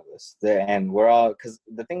 10 of us there, and we're all, because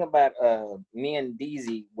the thing about me and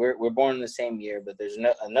DZ, we're born in the same year, but there's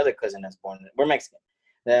another cousin that's born. We're Mexican.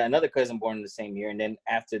 Another cousin born in the same year, and then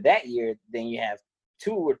after that year, then you have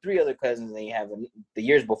 2 or 3 other cousins, and then you have the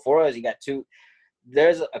years before us, you got 2.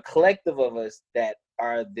 There's a collective of us that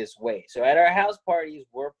are this way. So at our house parties,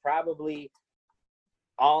 we're probably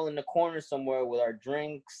all in the corner somewhere with our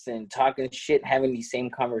drinks and talking shit, having these same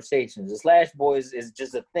conversations. The Slash Boys is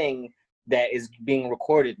just a thing that is being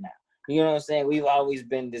recorded now. You know what I'm saying? We've always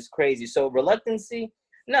been this crazy. So reluctancy,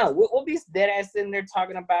 no, we'll be dead ass sitting there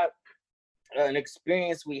talking about an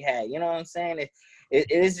experience we had. You know what I'm saying?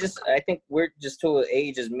 It is just, I think we're just to an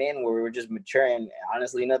age as men where we're just mature, and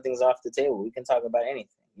honestly, nothing's off the table. We can talk about anything.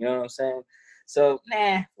 You know what I'm saying? So,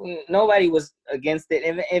 nobody was against it.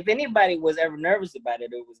 If anybody was ever nervous about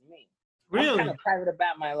it, it was me. Really? I'm kind of private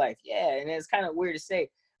about my life. Yeah, and it's kind of weird to say.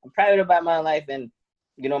 I'm private about my life, and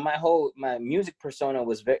you know, my music persona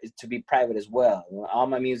was to be private as well. You know, all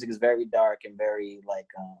my music is very dark and very like,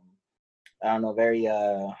 I don't know, very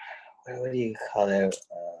what do you call it?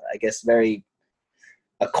 I guess very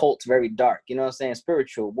occult, very dark. You know what I'm saying?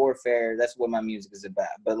 Spiritual warfare. That's what my music is about.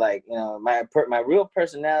 But like, you know, my real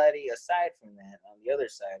personality, aside from that, on the other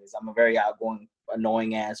side, is I'm a very outgoing,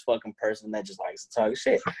 annoying ass fucking person that just likes to talk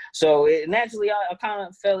shit. So it naturally, I kind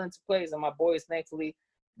of fell into place, and my boys, thankfully,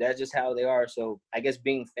 that's just how they are. So I guess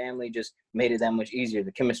being family just made it that much easier.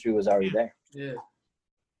 The chemistry was already there. Yeah.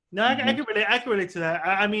 No, I can relate to that.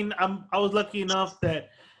 I mean, I was lucky enough that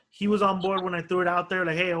he was on board when I threw it out there.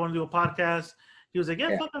 Like, hey, I want to do a podcast. He was like,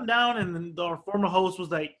 yeah, fuck, I'm down. And then our former host was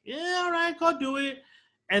like, yeah, all right, go do it.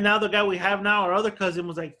 And now the guy we have now, our other cousin,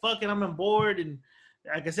 was like, "Fucking, I'm bored." And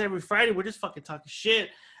like I said, every Friday we're just fucking talking shit.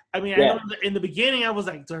 I mean, I know in the beginning I was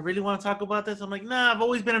like, "Do I really want to talk about this?" I'm like, "Nah, I've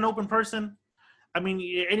always been an open person." I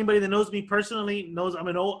mean, anybody that knows me personally knows I'm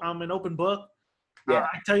an open book. Yeah.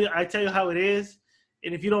 I tell you how it is,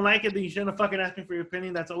 and if you don't like it, then you shouldn't have fucking asked me for your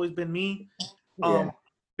opinion. That's always been me.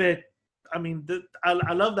 But I mean,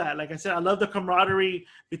 I love that. Like I said, I love the camaraderie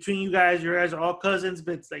between you guys. You guys are all cousins,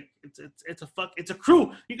 but it's like it's a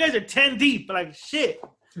crew. You guys are 10 deep, like shit.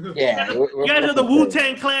 Yeah, you guys are the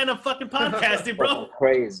Wu-Tang Clan of fucking podcasting, bro.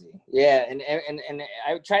 Crazy. Yeah, and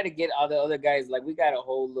I try to get all the other guys. Like, we got a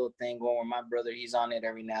whole little thing going where my brother, he's on it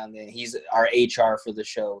every now and then. He's our HR for the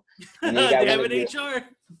show. And they have an HR?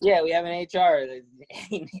 Yeah, we have an HR.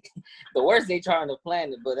 The worst HR on the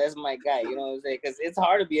planet, but that's my guy. You know what I'm saying? Because it's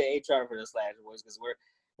hard to be an HR for the Slash Boys because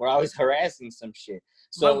we're always harassing some shit.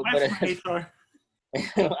 So, but HR.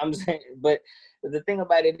 I'm saying, but the thing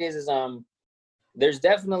about it is there's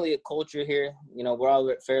definitely a culture here. You know, we're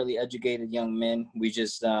all fairly educated young men. We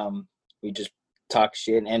just talk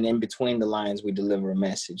shit, and in between the lines, we deliver a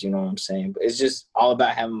message. You know what I'm saying? But it's just all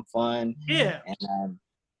about having fun. Yeah.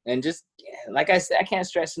 And just like I said, I can't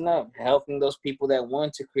stress enough helping those people that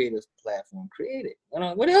want to create a platform, create it. You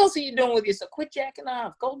know, what else are you doing with yourself? Quit jacking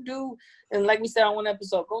off. Go do, and like we said on one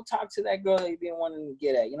episode, go talk to that girl that you've been wanting to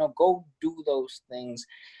get at. You know, go do those things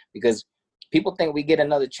because people think we get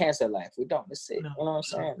another chance at life. We don't. That's it. No. You know what I'm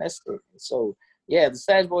saying? That's it. So, yeah, the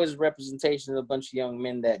Slash Boys is a representation of a bunch of young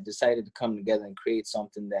men that decided to come together and create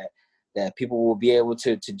something that people will be able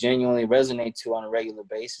to genuinely resonate to on a regular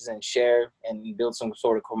basis and share and build some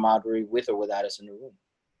sort of camaraderie with or without us in the room.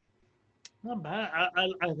 Not bad.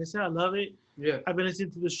 Like I said, I love it. Yeah. I've been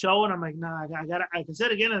listening to the show, and I'm like, nah, I got. Like I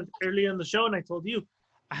said again earlier in the show, and I told you,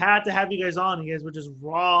 I had to have you guys on. You guys were just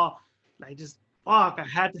raw, like just. Fuck, I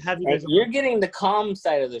had to have you guys. You're getting the calm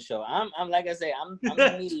side of the show. I'm like I say, I'm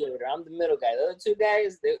the mediator. I'm the middle guy. The other two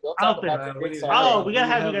guys, they'll talk about the big side. We gotta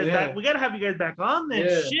have you guys back. We gotta have you guys back on then.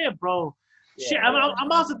 Yeah. Shit, bro. Yeah, shit.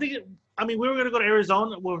 I'm also thinking. I mean, we were gonna go to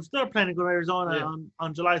Arizona. We're still planning to go to Arizona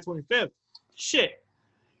on July 25th. Shit.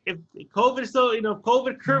 If COVID still, if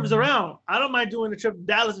COVID curves around, I don't mind doing the trip to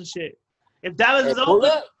Dallas and shit. If Dallas is open,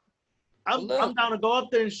 I'm down to go up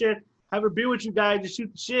there and shit. Have a beer with you guys, just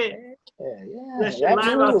shoot the shit. Yeah.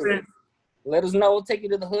 Absolutely. Let us know. We'll take you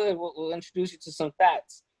to the hood. We'll introduce you to some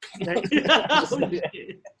thoughts.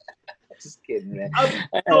 Just kidding, man.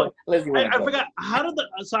 I forgot. How did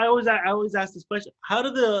I always ask this question. How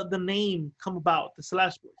did the name come about, the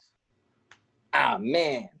Slash Boys? Ah,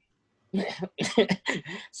 man.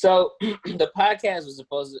 So the podcast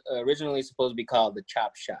was originally supposed to be called The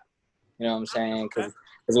Chop Shop. You know what I'm saying? Because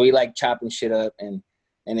we like chopping shit up and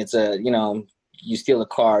it's you steal a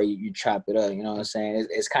car, you chop it up. You know what I'm saying?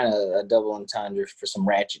 It's kind of a double entendre for some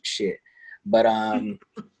ratchet shit. But it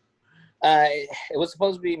was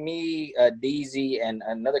supposed to be me, DZ, and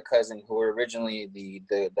another cousin who were originally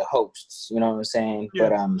the hosts. You know what I'm saying? Yeah.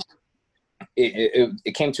 But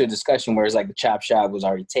it came to a discussion where it's like the chop shop was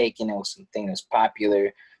already taken. It was something that's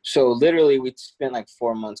popular. So literally, we spent like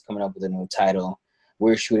 4 months coming up with a new title.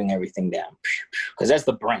 We're shooting everything down because that's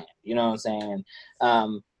the brand. You know what I'm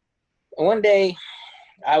saying? One day,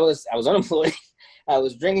 I was unemployed. I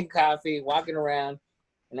was drinking coffee, walking around,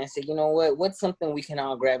 and I said, you know what? What's something we can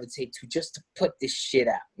all gravitate to just to put this shit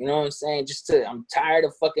out? You know what I'm saying? I'm tired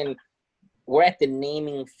of fucking. We're at the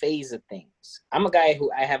naming phase of things. I'm a guy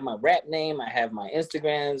who I have my rap name, I have my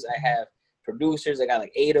Instagrams, I have producers. I got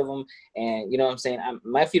like 8 of them, and you know what I'm saying.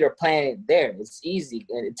 My feet are planted there. It's easy,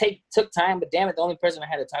 and it took time, but damn it, the only person I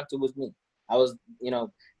had to talk to was me. I was,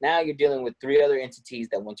 now you're dealing with 3 other entities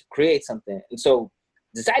that want to create something, and so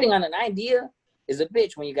deciding on an idea is a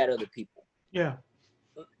bitch when you got other people. Yeah.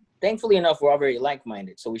 Thankfully enough, we're all very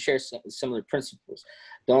like-minded, so we share similar principles.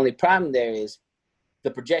 The only problem there is the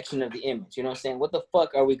projection of the image. You know what I'm saying? What the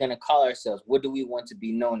fuck are we going to call ourselves? What do we want to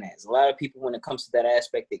be known as? A lot of people, when it comes to that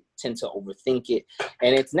aspect, they tend to overthink it.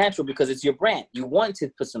 And it's natural because it's your brand. You want to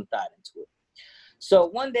put some thought into it. So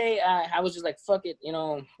one day I was just like, fuck it.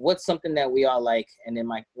 What's something that we all like? And then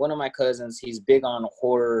one of my cousins, he's big on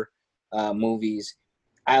horror movies.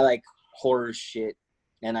 I like horror shit.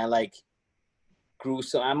 And I like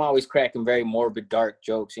gruesome. I'm always cracking very morbid, dark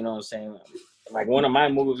jokes. You know what I'm saying? Like one of my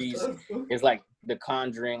movies is like The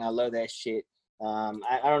Conjuring. I love that shit.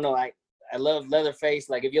 I don't know. I love Leatherface.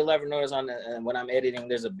 Like if you'll ever notice when I'm editing,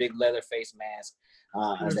 there's a big Leatherface mask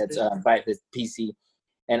that's by the PC,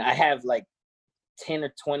 and I have like 10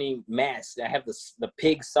 or 20 masks. I have the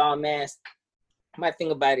pig saw mask. My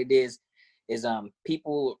thing about it is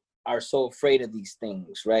people are so afraid of these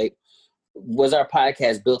things, right? was our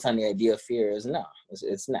podcast built on the idea of fear? No,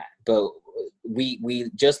 it's not. But we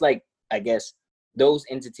just like, I guess, those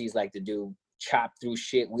entities like to do, chop through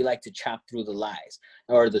shit. We like to chop through the lies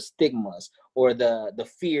or the stigmas or the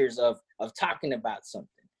fears of talking about something.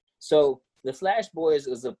 So the Slash Boys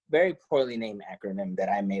is a very poorly named acronym that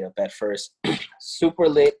I made up at first. Super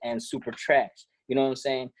lit and super trash. You know what I'm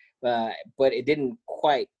saying? But it didn't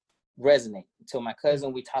quite resonate until my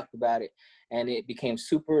cousin, we talked about it, and it became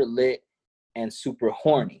super lit and super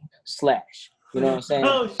horny slash. You know what I'm saying?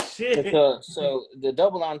 Oh shit! So the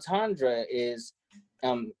double entendre is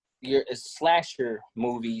you're a slasher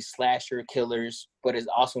movies, slasher killers, but it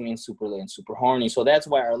also means super lit and super horny. So that's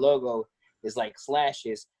why our logo is like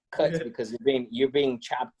slashes, cuts, because you're being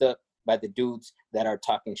chopped up by the dudes that are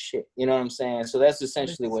talking shit. You know what I'm saying? So that's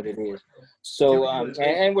essentially what it is. So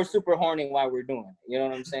and we're super horny while we're doing it. You know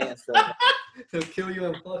what I'm saying? So they'll kill you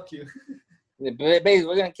and fuck you. Basically,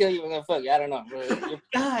 we're gonna kill you. We're gonna fuck you. I don't know.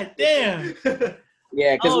 God damn.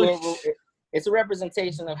 Yeah, because it's a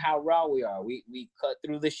representation of how raw we are. We cut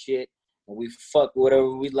through the shit and we fuck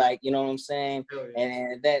whatever we like. You know what I'm saying?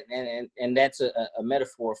 And that's a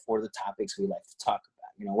metaphor for the topics we like to talk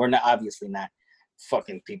about. You know, we're not obviously not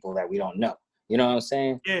fucking people that we don't know. You know what I'm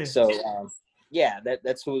saying? Yeah. So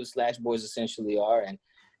that's who the Slash Boys essentially are,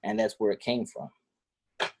 and that's where it came from.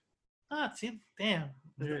 See, damn.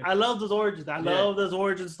 I love those origins. I love those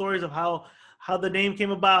origin stories of how the name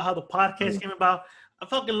came about, how the podcast came about. I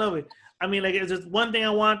fucking love it. I mean, like, it's just one thing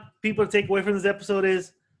I want people to take away from this episode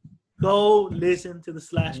is go listen to the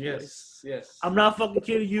Slash Boys. Yes. I'm not fucking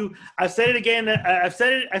kidding you. I've said it again. I've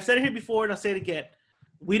said it here before, and I'll say it again.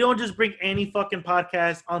 We don't just bring any fucking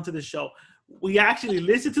podcast onto the show. We actually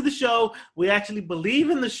listen to the show. We actually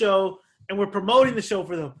believe in the show, and we're promoting the show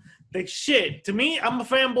for them. Like, shit. To me, I'm a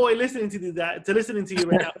fanboy listening to you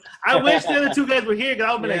right now. I wish the other two guys were here, because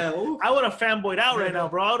I would be I would have fanboyed out right now,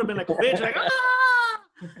 bro. I would have been like a bitch, like,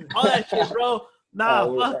 all that shit, bro. Nah,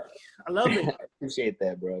 fuck. I love it. I appreciate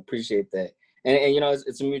that, bro. Appreciate that. And you know,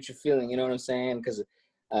 it's a mutual feeling. You know what I'm saying? Because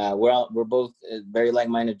we're both very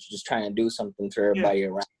like-minded, just trying to do something for everybody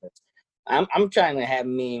around us. I'm trying to have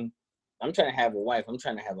a wife. I'm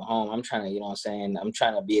trying to have a home. I'm trying to, you know what I'm saying? I'm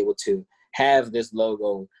trying to be able to have this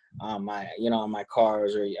logo on my, you know, on my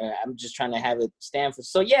cars, or I'm just trying to have it stand for.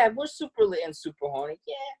 So yeah, we're super lit and super horny.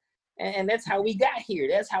 Yeah. And that's how we got here.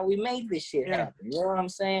 That's how we made this shit happen. You know what I'm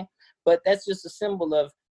saying? But that's just a symbol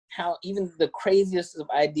of how even the craziest of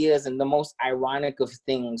ideas and the most ironic of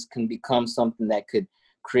things can become something that could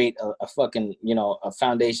create a fucking, you know, a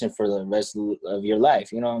foundation for the rest of your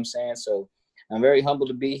life. You know what I'm saying? So I'm very humbled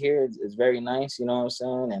to be here. It's very nice. You know what I'm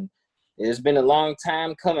saying? And it's been a long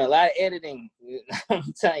time coming. A lot of editing. I'm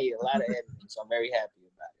telling you, a lot of editing. So I'm very happy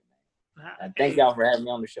about it, man. Thank y'all for having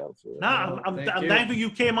me on the show. I'm thankful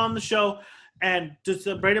you came on the show. And just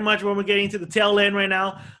pretty much when we're getting to the tail end right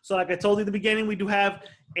now. So like I told you at the beginning, we do have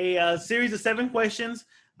a series of 7 questions.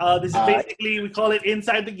 This is basically, we call it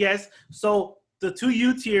Inside the Guest. So the 2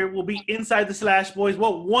 Yutes here will be inside the Slash Boys.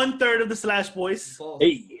 Well, 1/3 of the Slash Boys.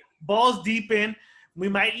 Balls deep in. We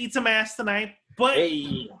might eat some ass tonight, but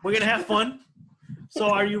we're going to have fun.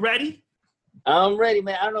 So are you ready? I'm ready,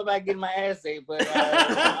 man. I don't know if I get my ass ate, but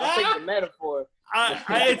I'll take the metaphor.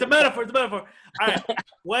 It's a metaphor. All right.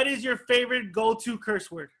 What is your favorite go-to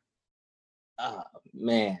curse word? Oh,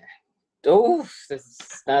 man. Oof.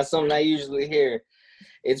 That's not something I usually hear.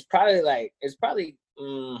 It's probably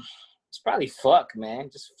fuck, man.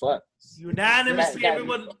 Just fuck. Unanimously,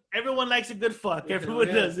 everyone likes a good fuck. Everyone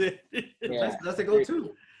does it. Yeah. That's the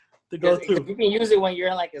go-to. The go-to. You can use it when you're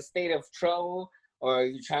in like a state of trouble, or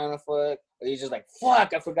you're trying to fuck, or you're just like,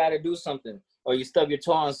 fuck, I forgot to do something. Or you stub your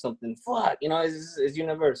toe on something. Fuck. You know, it's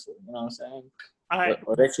universal. You know what I'm saying? All right.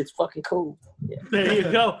 Or that shit's fucking cool. Yeah. There you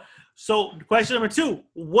go. So question number 2.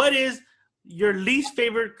 What is your least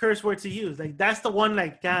favorite curse word to use? Like, that's the one,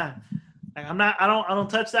 like, God. Like, I don't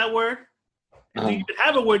touch that word. Do you even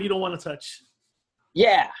have a word you don't want to touch?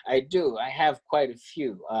 Yeah, I do. I have quite a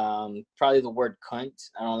few. Probably the word cunt.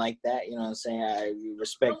 I don't like that. You know what I'm saying? I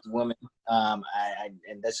respect women. And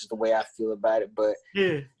that's just the way I feel about it. But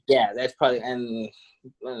yeah, that's probably, and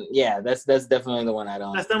that's definitely the one I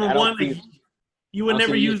don't. That's number one. You would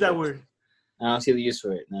never use that word. I don't see the use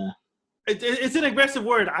for it. Nah. It's an aggressive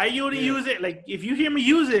word. I only use it like if you hear me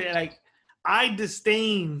use it, like I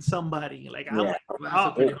disdain somebody. Like I'm like,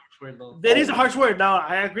 oh, that is a harsh word. Now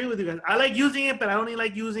I agree with you guys. I like using it, but I only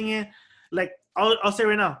like using it. Like I'll say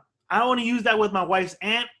right now, I only use that with my wife's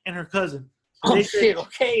aunt and her cousin. Oh shit!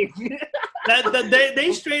 Okay.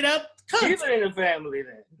 they straight up cut. Keep it in the family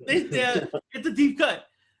then. It's a deep cut.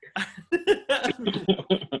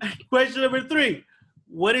 Question number 3.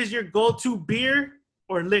 what is your go-to beer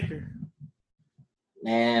or liquor?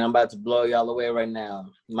 Man, I'm about to blow y'all away right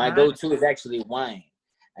now. My go-to is actually wine.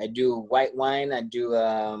 I do white wine. I do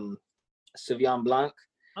Sauvignon Blanc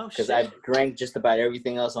because I've drank just about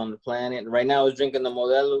everything else on the planet. Right now I was drinking the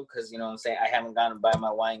Modelo because, you know what I'm saying, I haven't gone to buy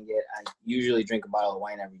my wine yet. I usually drink a bottle of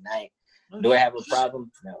wine every night. Do I have a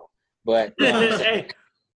problem? No. But hey,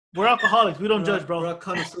 we're alcoholics. We don't judge, bro. We're all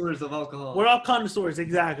connoisseurs of alcohol. We're all connoisseurs,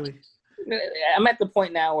 exactly. I'm at the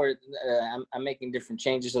point now where I'm making different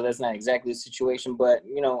changes, so that's not exactly the situation. But,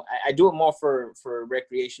 you know, I do it more for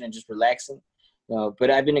recreation and just relaxing. You know, but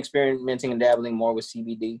I've been experimenting and dabbling more with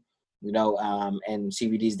CBD, you know, and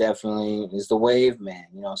CBD is definitely is the wave, man.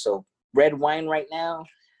 You know, so red wine right now,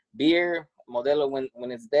 beer, Modelo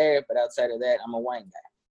when it's there. But outside of that, I'm a wine guy.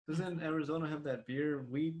 Doesn't Arizona have that beer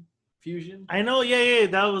weed fusion? I know, yeah.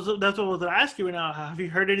 That's what I was going to ask you right now. Have you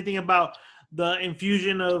heard anything about the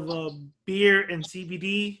infusion of beer and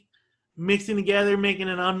CBD mixing together, making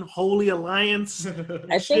an unholy alliance?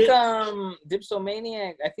 I think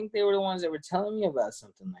Dipsomaniac, I think they were the ones that were telling me about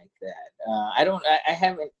something like that. I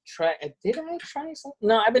haven't tried. Did I try something?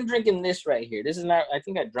 No, I've been drinking this right here. This is not, I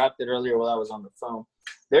think I dropped it earlier while I was on the phone.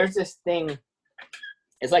 There's this thing.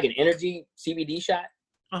 It's like an energy CBD shot.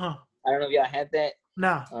 Uh-huh. I don't know if y'all had that.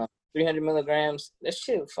 Nah. 300 milligrams. That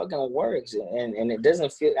shit fucking works. And it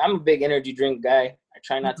doesn't feel, I'm a big energy drink guy. I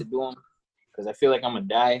try not to do them because I feel like I'm going to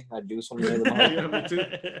die. I do so many of them. Yeah, me too.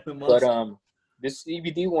 But this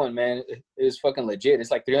CBD one, man, is fucking legit.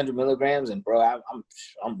 It's like 300 milligrams, and bro,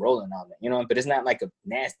 I'm rolling on it, you know. But it's not like a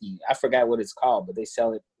nasty. I forgot what it's called, but they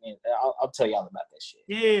sell it. I'll tell y'all about that shit.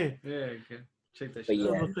 Yeah. Okay. Check that shit.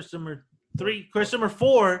 Yeah. Question number 3. Question number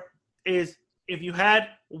 4 is, if you had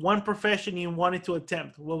one profession you wanted to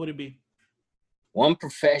attempt, what would it be? One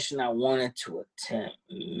profession I wanted to attempt,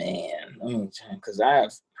 man. Let me tell you, because I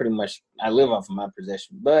live off of my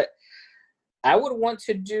profession, but I would want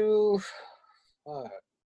to do.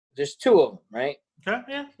 There's 2 of them, right? Okay,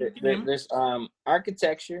 yeah. There's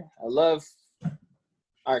architecture. I love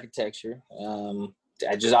architecture.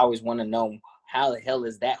 I just always want to know how the hell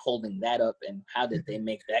is that holding that up, and how did they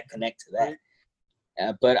make that connect to that?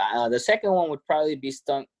 But the second one would probably be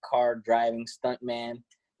stunt car driving, stunt man.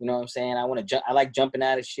 You know what I'm saying? I want to jump. I like jumping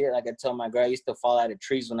out of shit. Like I told my girl, I used to fall out of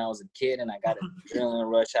trees when I was a kid, and I got an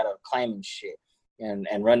adrenaline rush out of climbing shit and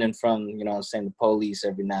running from, you know what I'm saying, the police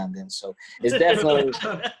every now and then. So it's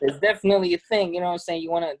definitely a thing. You know what I'm saying? You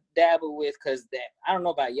want to dabble with, because I don't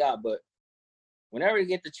know about y'all, but whenever you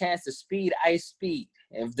get the chance to speed, I speed.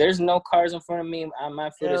 If there's no cars in front of me, my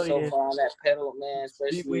foot is so far on that pedal, man.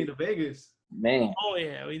 Especially to Vegas. Man. Oh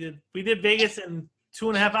yeah, we did Vegas in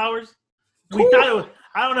 2.5 hours. We thought it was,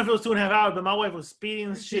 I don't know if it was 2.5 hours, but my wife was speeding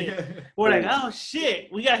and shit. Yeah. We're like, oh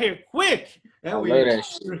shit, we got here quick. And we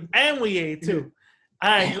ate too. All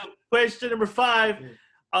right, so question number 5.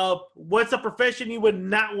 What's a profession you would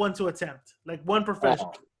not want to attempt? Like one profession.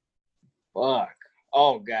 Oh, fuck.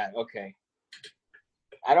 Oh God. Okay.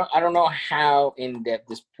 I don't know how in depth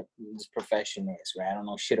this profession is, right? I don't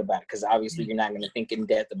know shit about it, because obviously you're not going to think in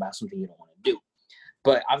depth about something you don't want to do.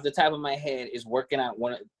 But off the top of my head is working at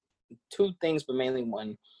 2 things, but mainly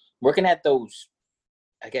one. Working at those,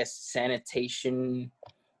 I guess, sanitation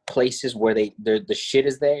places where the shit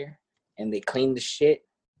is there and they clean the shit.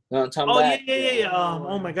 You know what I'm talking about? Yeah.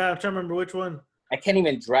 Oh my God, I'm trying to remember which one. I can't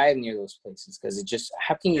even drive near those places because it just,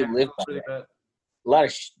 how can you live by that? Bad. A lot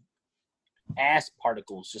of ass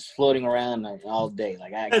particles just floating around all day.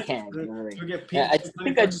 Like I can't. I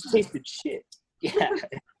think I just tasted shit. Yeah.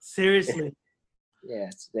 Seriously. Yeah.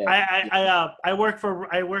 I work for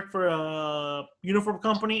a uniform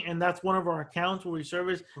company, and that's one of our accounts where we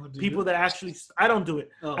service people that actually. I don't do it.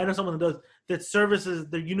 Oh. I know someone that does. That services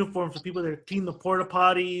the uniforms for people that clean the porta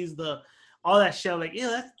potties, all that shit. I'm like,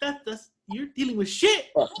 yeah, that's you're dealing with shit.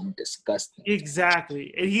 Fucking disgusting.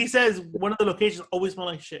 Exactly. And he says one of the locations always smell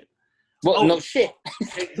like shit. Well, no shit.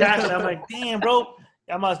 Exactly. I'm like, damn, bro.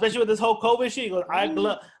 Especially with this whole COVID shit. He goes, I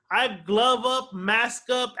glove up, mask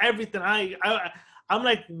up, everything. I'm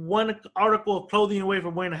like one article of clothing away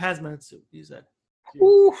from wearing a hazmat suit. He said.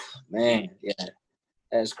 Ooh, man, yeah,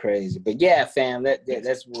 that's crazy. But yeah, fam,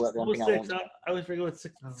 that's what one thing I want. I always forget what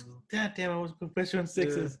 6. God damn, I was question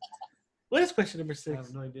 6 is. What is question number 6? I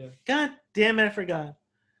have no idea. God damn it, I forgot.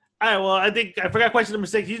 All right, well, I think I forgot question number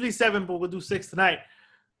 6. Usually 7, but we'll do 6 tonight.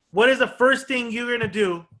 What is the first thing you're gonna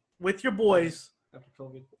do with your boys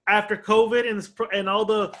after COVID and all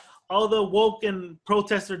the woke and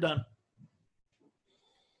protests are done?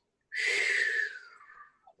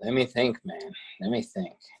 Let me think, man.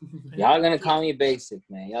 Y'all gonna call me basic,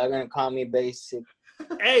 man.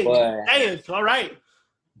 Hey, it's all right.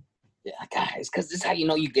 Yeah, guys, because this is how you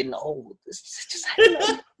know you're getting old. This is just how you know you're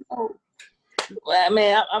getting old. Well,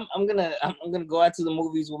 man, I'm gonna go out to the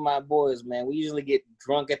movies with my boys, man. We usually get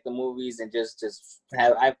drunk at the movies and just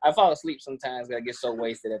have. I fall asleep sometimes because I get so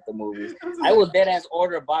wasted at the movies. I will dead ass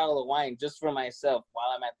order a bottle of wine just for myself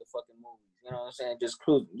while I'm at the fucking movies. You know what I'm saying? Just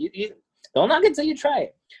cruising. You don't knock it till you try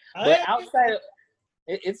it. But outside of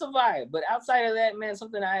it's a vibe. But outside of that, man,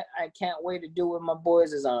 something I can't wait to do with my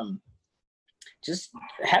boys is just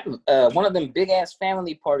have one of them big ass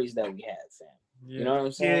family parties that we have, fam. Yeah. You know what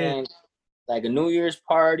I'm saying? Yeah. Like a New Year's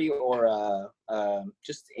party or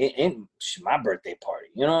just in my birthday party.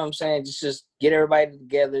 You know what I'm saying? Just get everybody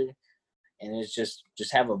together and it's just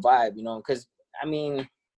have a vibe, you know? Because, I mean,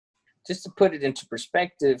 just to put it into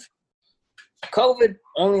perspective, COVID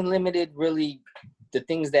only limited really the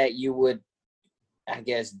things that you would, I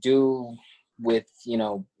guess, do with, you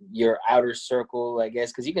know, your outer circle, I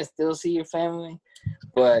guess, because you can still see your family,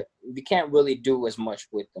 but you can't really do as much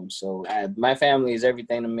with them. So my family is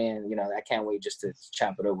everything to me, and, you know, I can't wait just to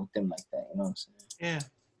chop it up with them like that. You know what I'm saying? Yeah.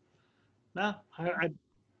 No, I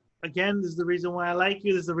again, this is the reason why I like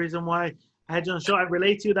you. This is the reason why I had you on the show. I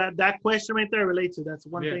relate to that question right there. I relate to. That's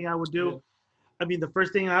one thing I would do. Yeah. I mean, the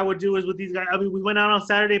first thing I would do is with these guys. I mean, we went out on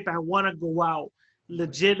Saturday, but I want to go out,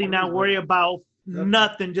 legitly not worry about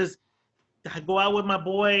nothing. Just go out with my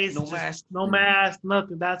boys. No mask,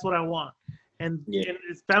 nothing. That's what I want. And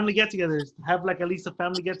it's family get-togethers. Have like at least a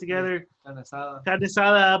family get-together. Carne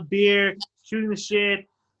asada, beer, shooting the shit.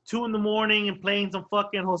 2 a.m. and playing some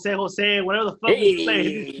fucking Jose, whatever the fuck we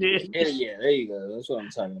play. Yeah, there you go. That's what I'm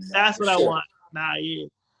talking about. That's what I want. Nah, yeah.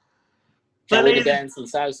 Can't wait to get in some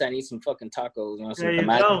salsa and eat some fucking tacos. You know, some there you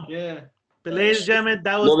go. Yeah. But ladies and gentlemen,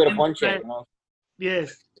 that was a little bit of ponche, you know?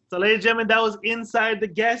 Yes. So ladies and gentlemen, that was Inside the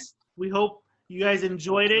Guest. We hope you guys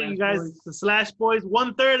enjoyed it. You guys, the Slash Boys,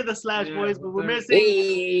 1/3 of the Slash Boys, but we're missing.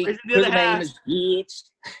 Hey, the other half. It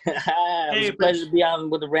was a pleasure to be on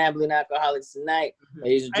with the Rambling Alcoholics tonight.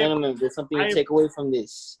 Ladies and gentlemen, there's something to take away from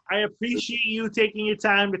this. I appreciate you taking your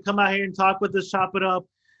time to come out here and talk with us, chop it up.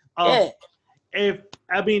 If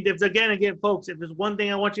folks, if there's one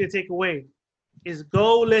thing I want you to take away, is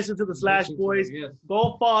go listen to the Slash Boys.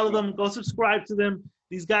 Go follow them. Go subscribe to them.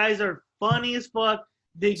 These guys are funny as fuck.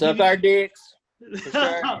 They suck our dicks.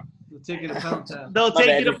 Sure. They'll take you to Pound Town.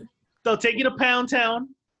 They'll take you to Pound Town.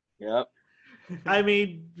 Yep. I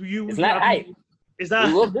mean, it's not hype. It's not.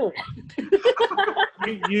 We will do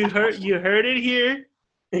it. you heard it here.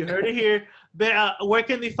 You heard it here. But where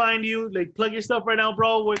can they find you? Like, plug your stuff right now,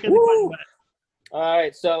 bro. Where can they find you at? All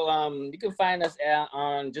right, so you can find us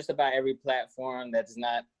on just about every platform that's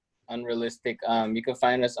not unrealistic. You can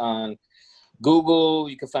find us on Google.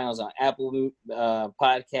 You can find us on Apple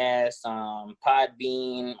Podcasts,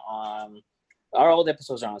 Podbean. Our old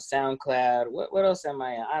episodes are on SoundCloud. What else am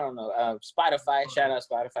I on? I don't know. Spotify. Shout out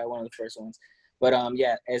Spotify, one of the first ones. But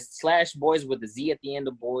as Slash Boys with the Z at the end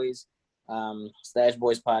of Boys. Slash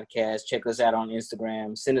Boys Podcast. Check us out on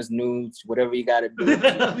Instagram. Send us nudes. Whatever you got to do.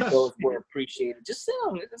 Those were appreciated. Just send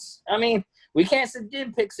them. I mean, we can't send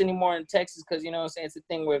dick pics anymore in Texas because, you know what I'm saying, it's a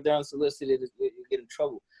thing where if they're unsolicited, you get in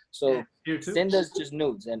trouble. So send us just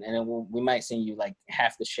nudes, and then we might send you like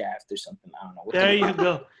half the shaft or something. I don't know. There you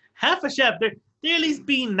go. Half a shaft. They're at least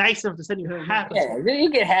being nice enough to send you half a shaft. Yeah, you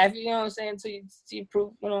get half, you know what I'm saying, until you see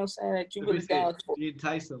proof, you know what I'm saying, that you really down. You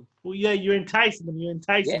entice them. Well, yeah, you're enticing them. Yeah.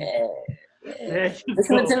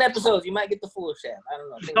 Listen to 10 episodes. You might get the full shaft. I don't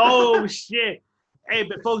know. Oh, shit. Hey,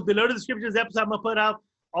 but folks, below the description of this episode, I'm going to put out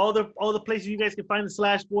all the places you guys can find the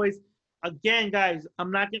Slash Boys. Again, guys, I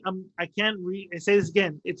can't say this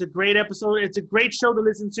again. It's a great episode. It's a great show to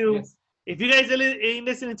listen to. Yes. If you guys ain't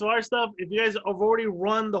listening to our stuff, if you guys have already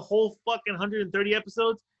run the whole fucking 130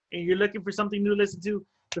 episodes and you're looking for something new to listen to,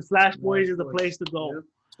 the Slash Boys is the place to go. Yep.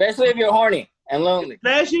 Especially if you're horny and lonely.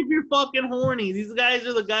 Especially if you're fucking horny. These guys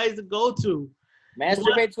are the guys to go to.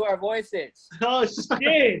 Masturbate to our voices. Oh,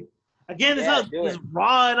 shit. Again, it's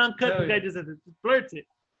raw and uncut. You guys just flirt it.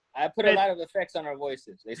 I put a lot of effects on our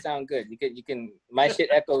voices. They sound good. You can. My shit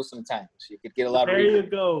echoes sometimes. You could get a lot of. There you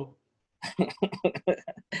go.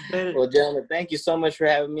 Well, gentlemen, thank you so much for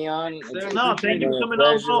having me on. No, thank you for coming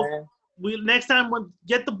on, bro. Next time,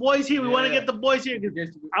 get the boys here. We want to get the boys here.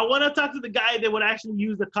 I want to talk to the guy that would actually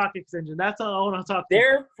use the cock extension. That's all I want to talk to.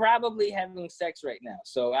 They're probably having sex right now,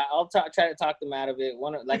 so I'll try to talk them out of it.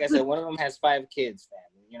 Like I said, one of them has 5 kids, fam.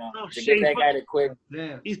 You know, get that guy to quit.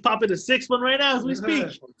 He's popping the 6th one right now as we speak.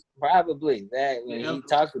 Probably that. He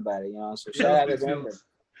talked about it, you know. So shout out to them.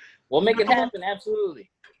 We'll make it happen. Absolutely.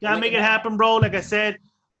 Gotta make it happen, bro. Like I said,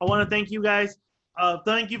 I want to thank you guys.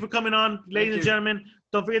 Thank you for coming on, ladies and gentlemen.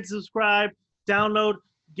 Don't forget to subscribe, download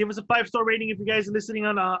Give us a 5-star rating if you guys are listening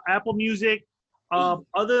on Apple Music.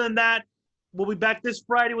 Other than that, we'll be back this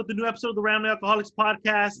Friday with the new episode of the Rambling Alcoholics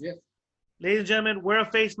podcast. Yes. Ladies and gentlemen, wear a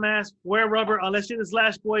face mask, wear rubber, unless you're the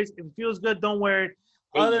Slash Boys. If it feels good, don't wear it.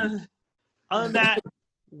 Other than that,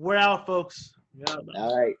 we're out, folks.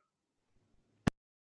 All right.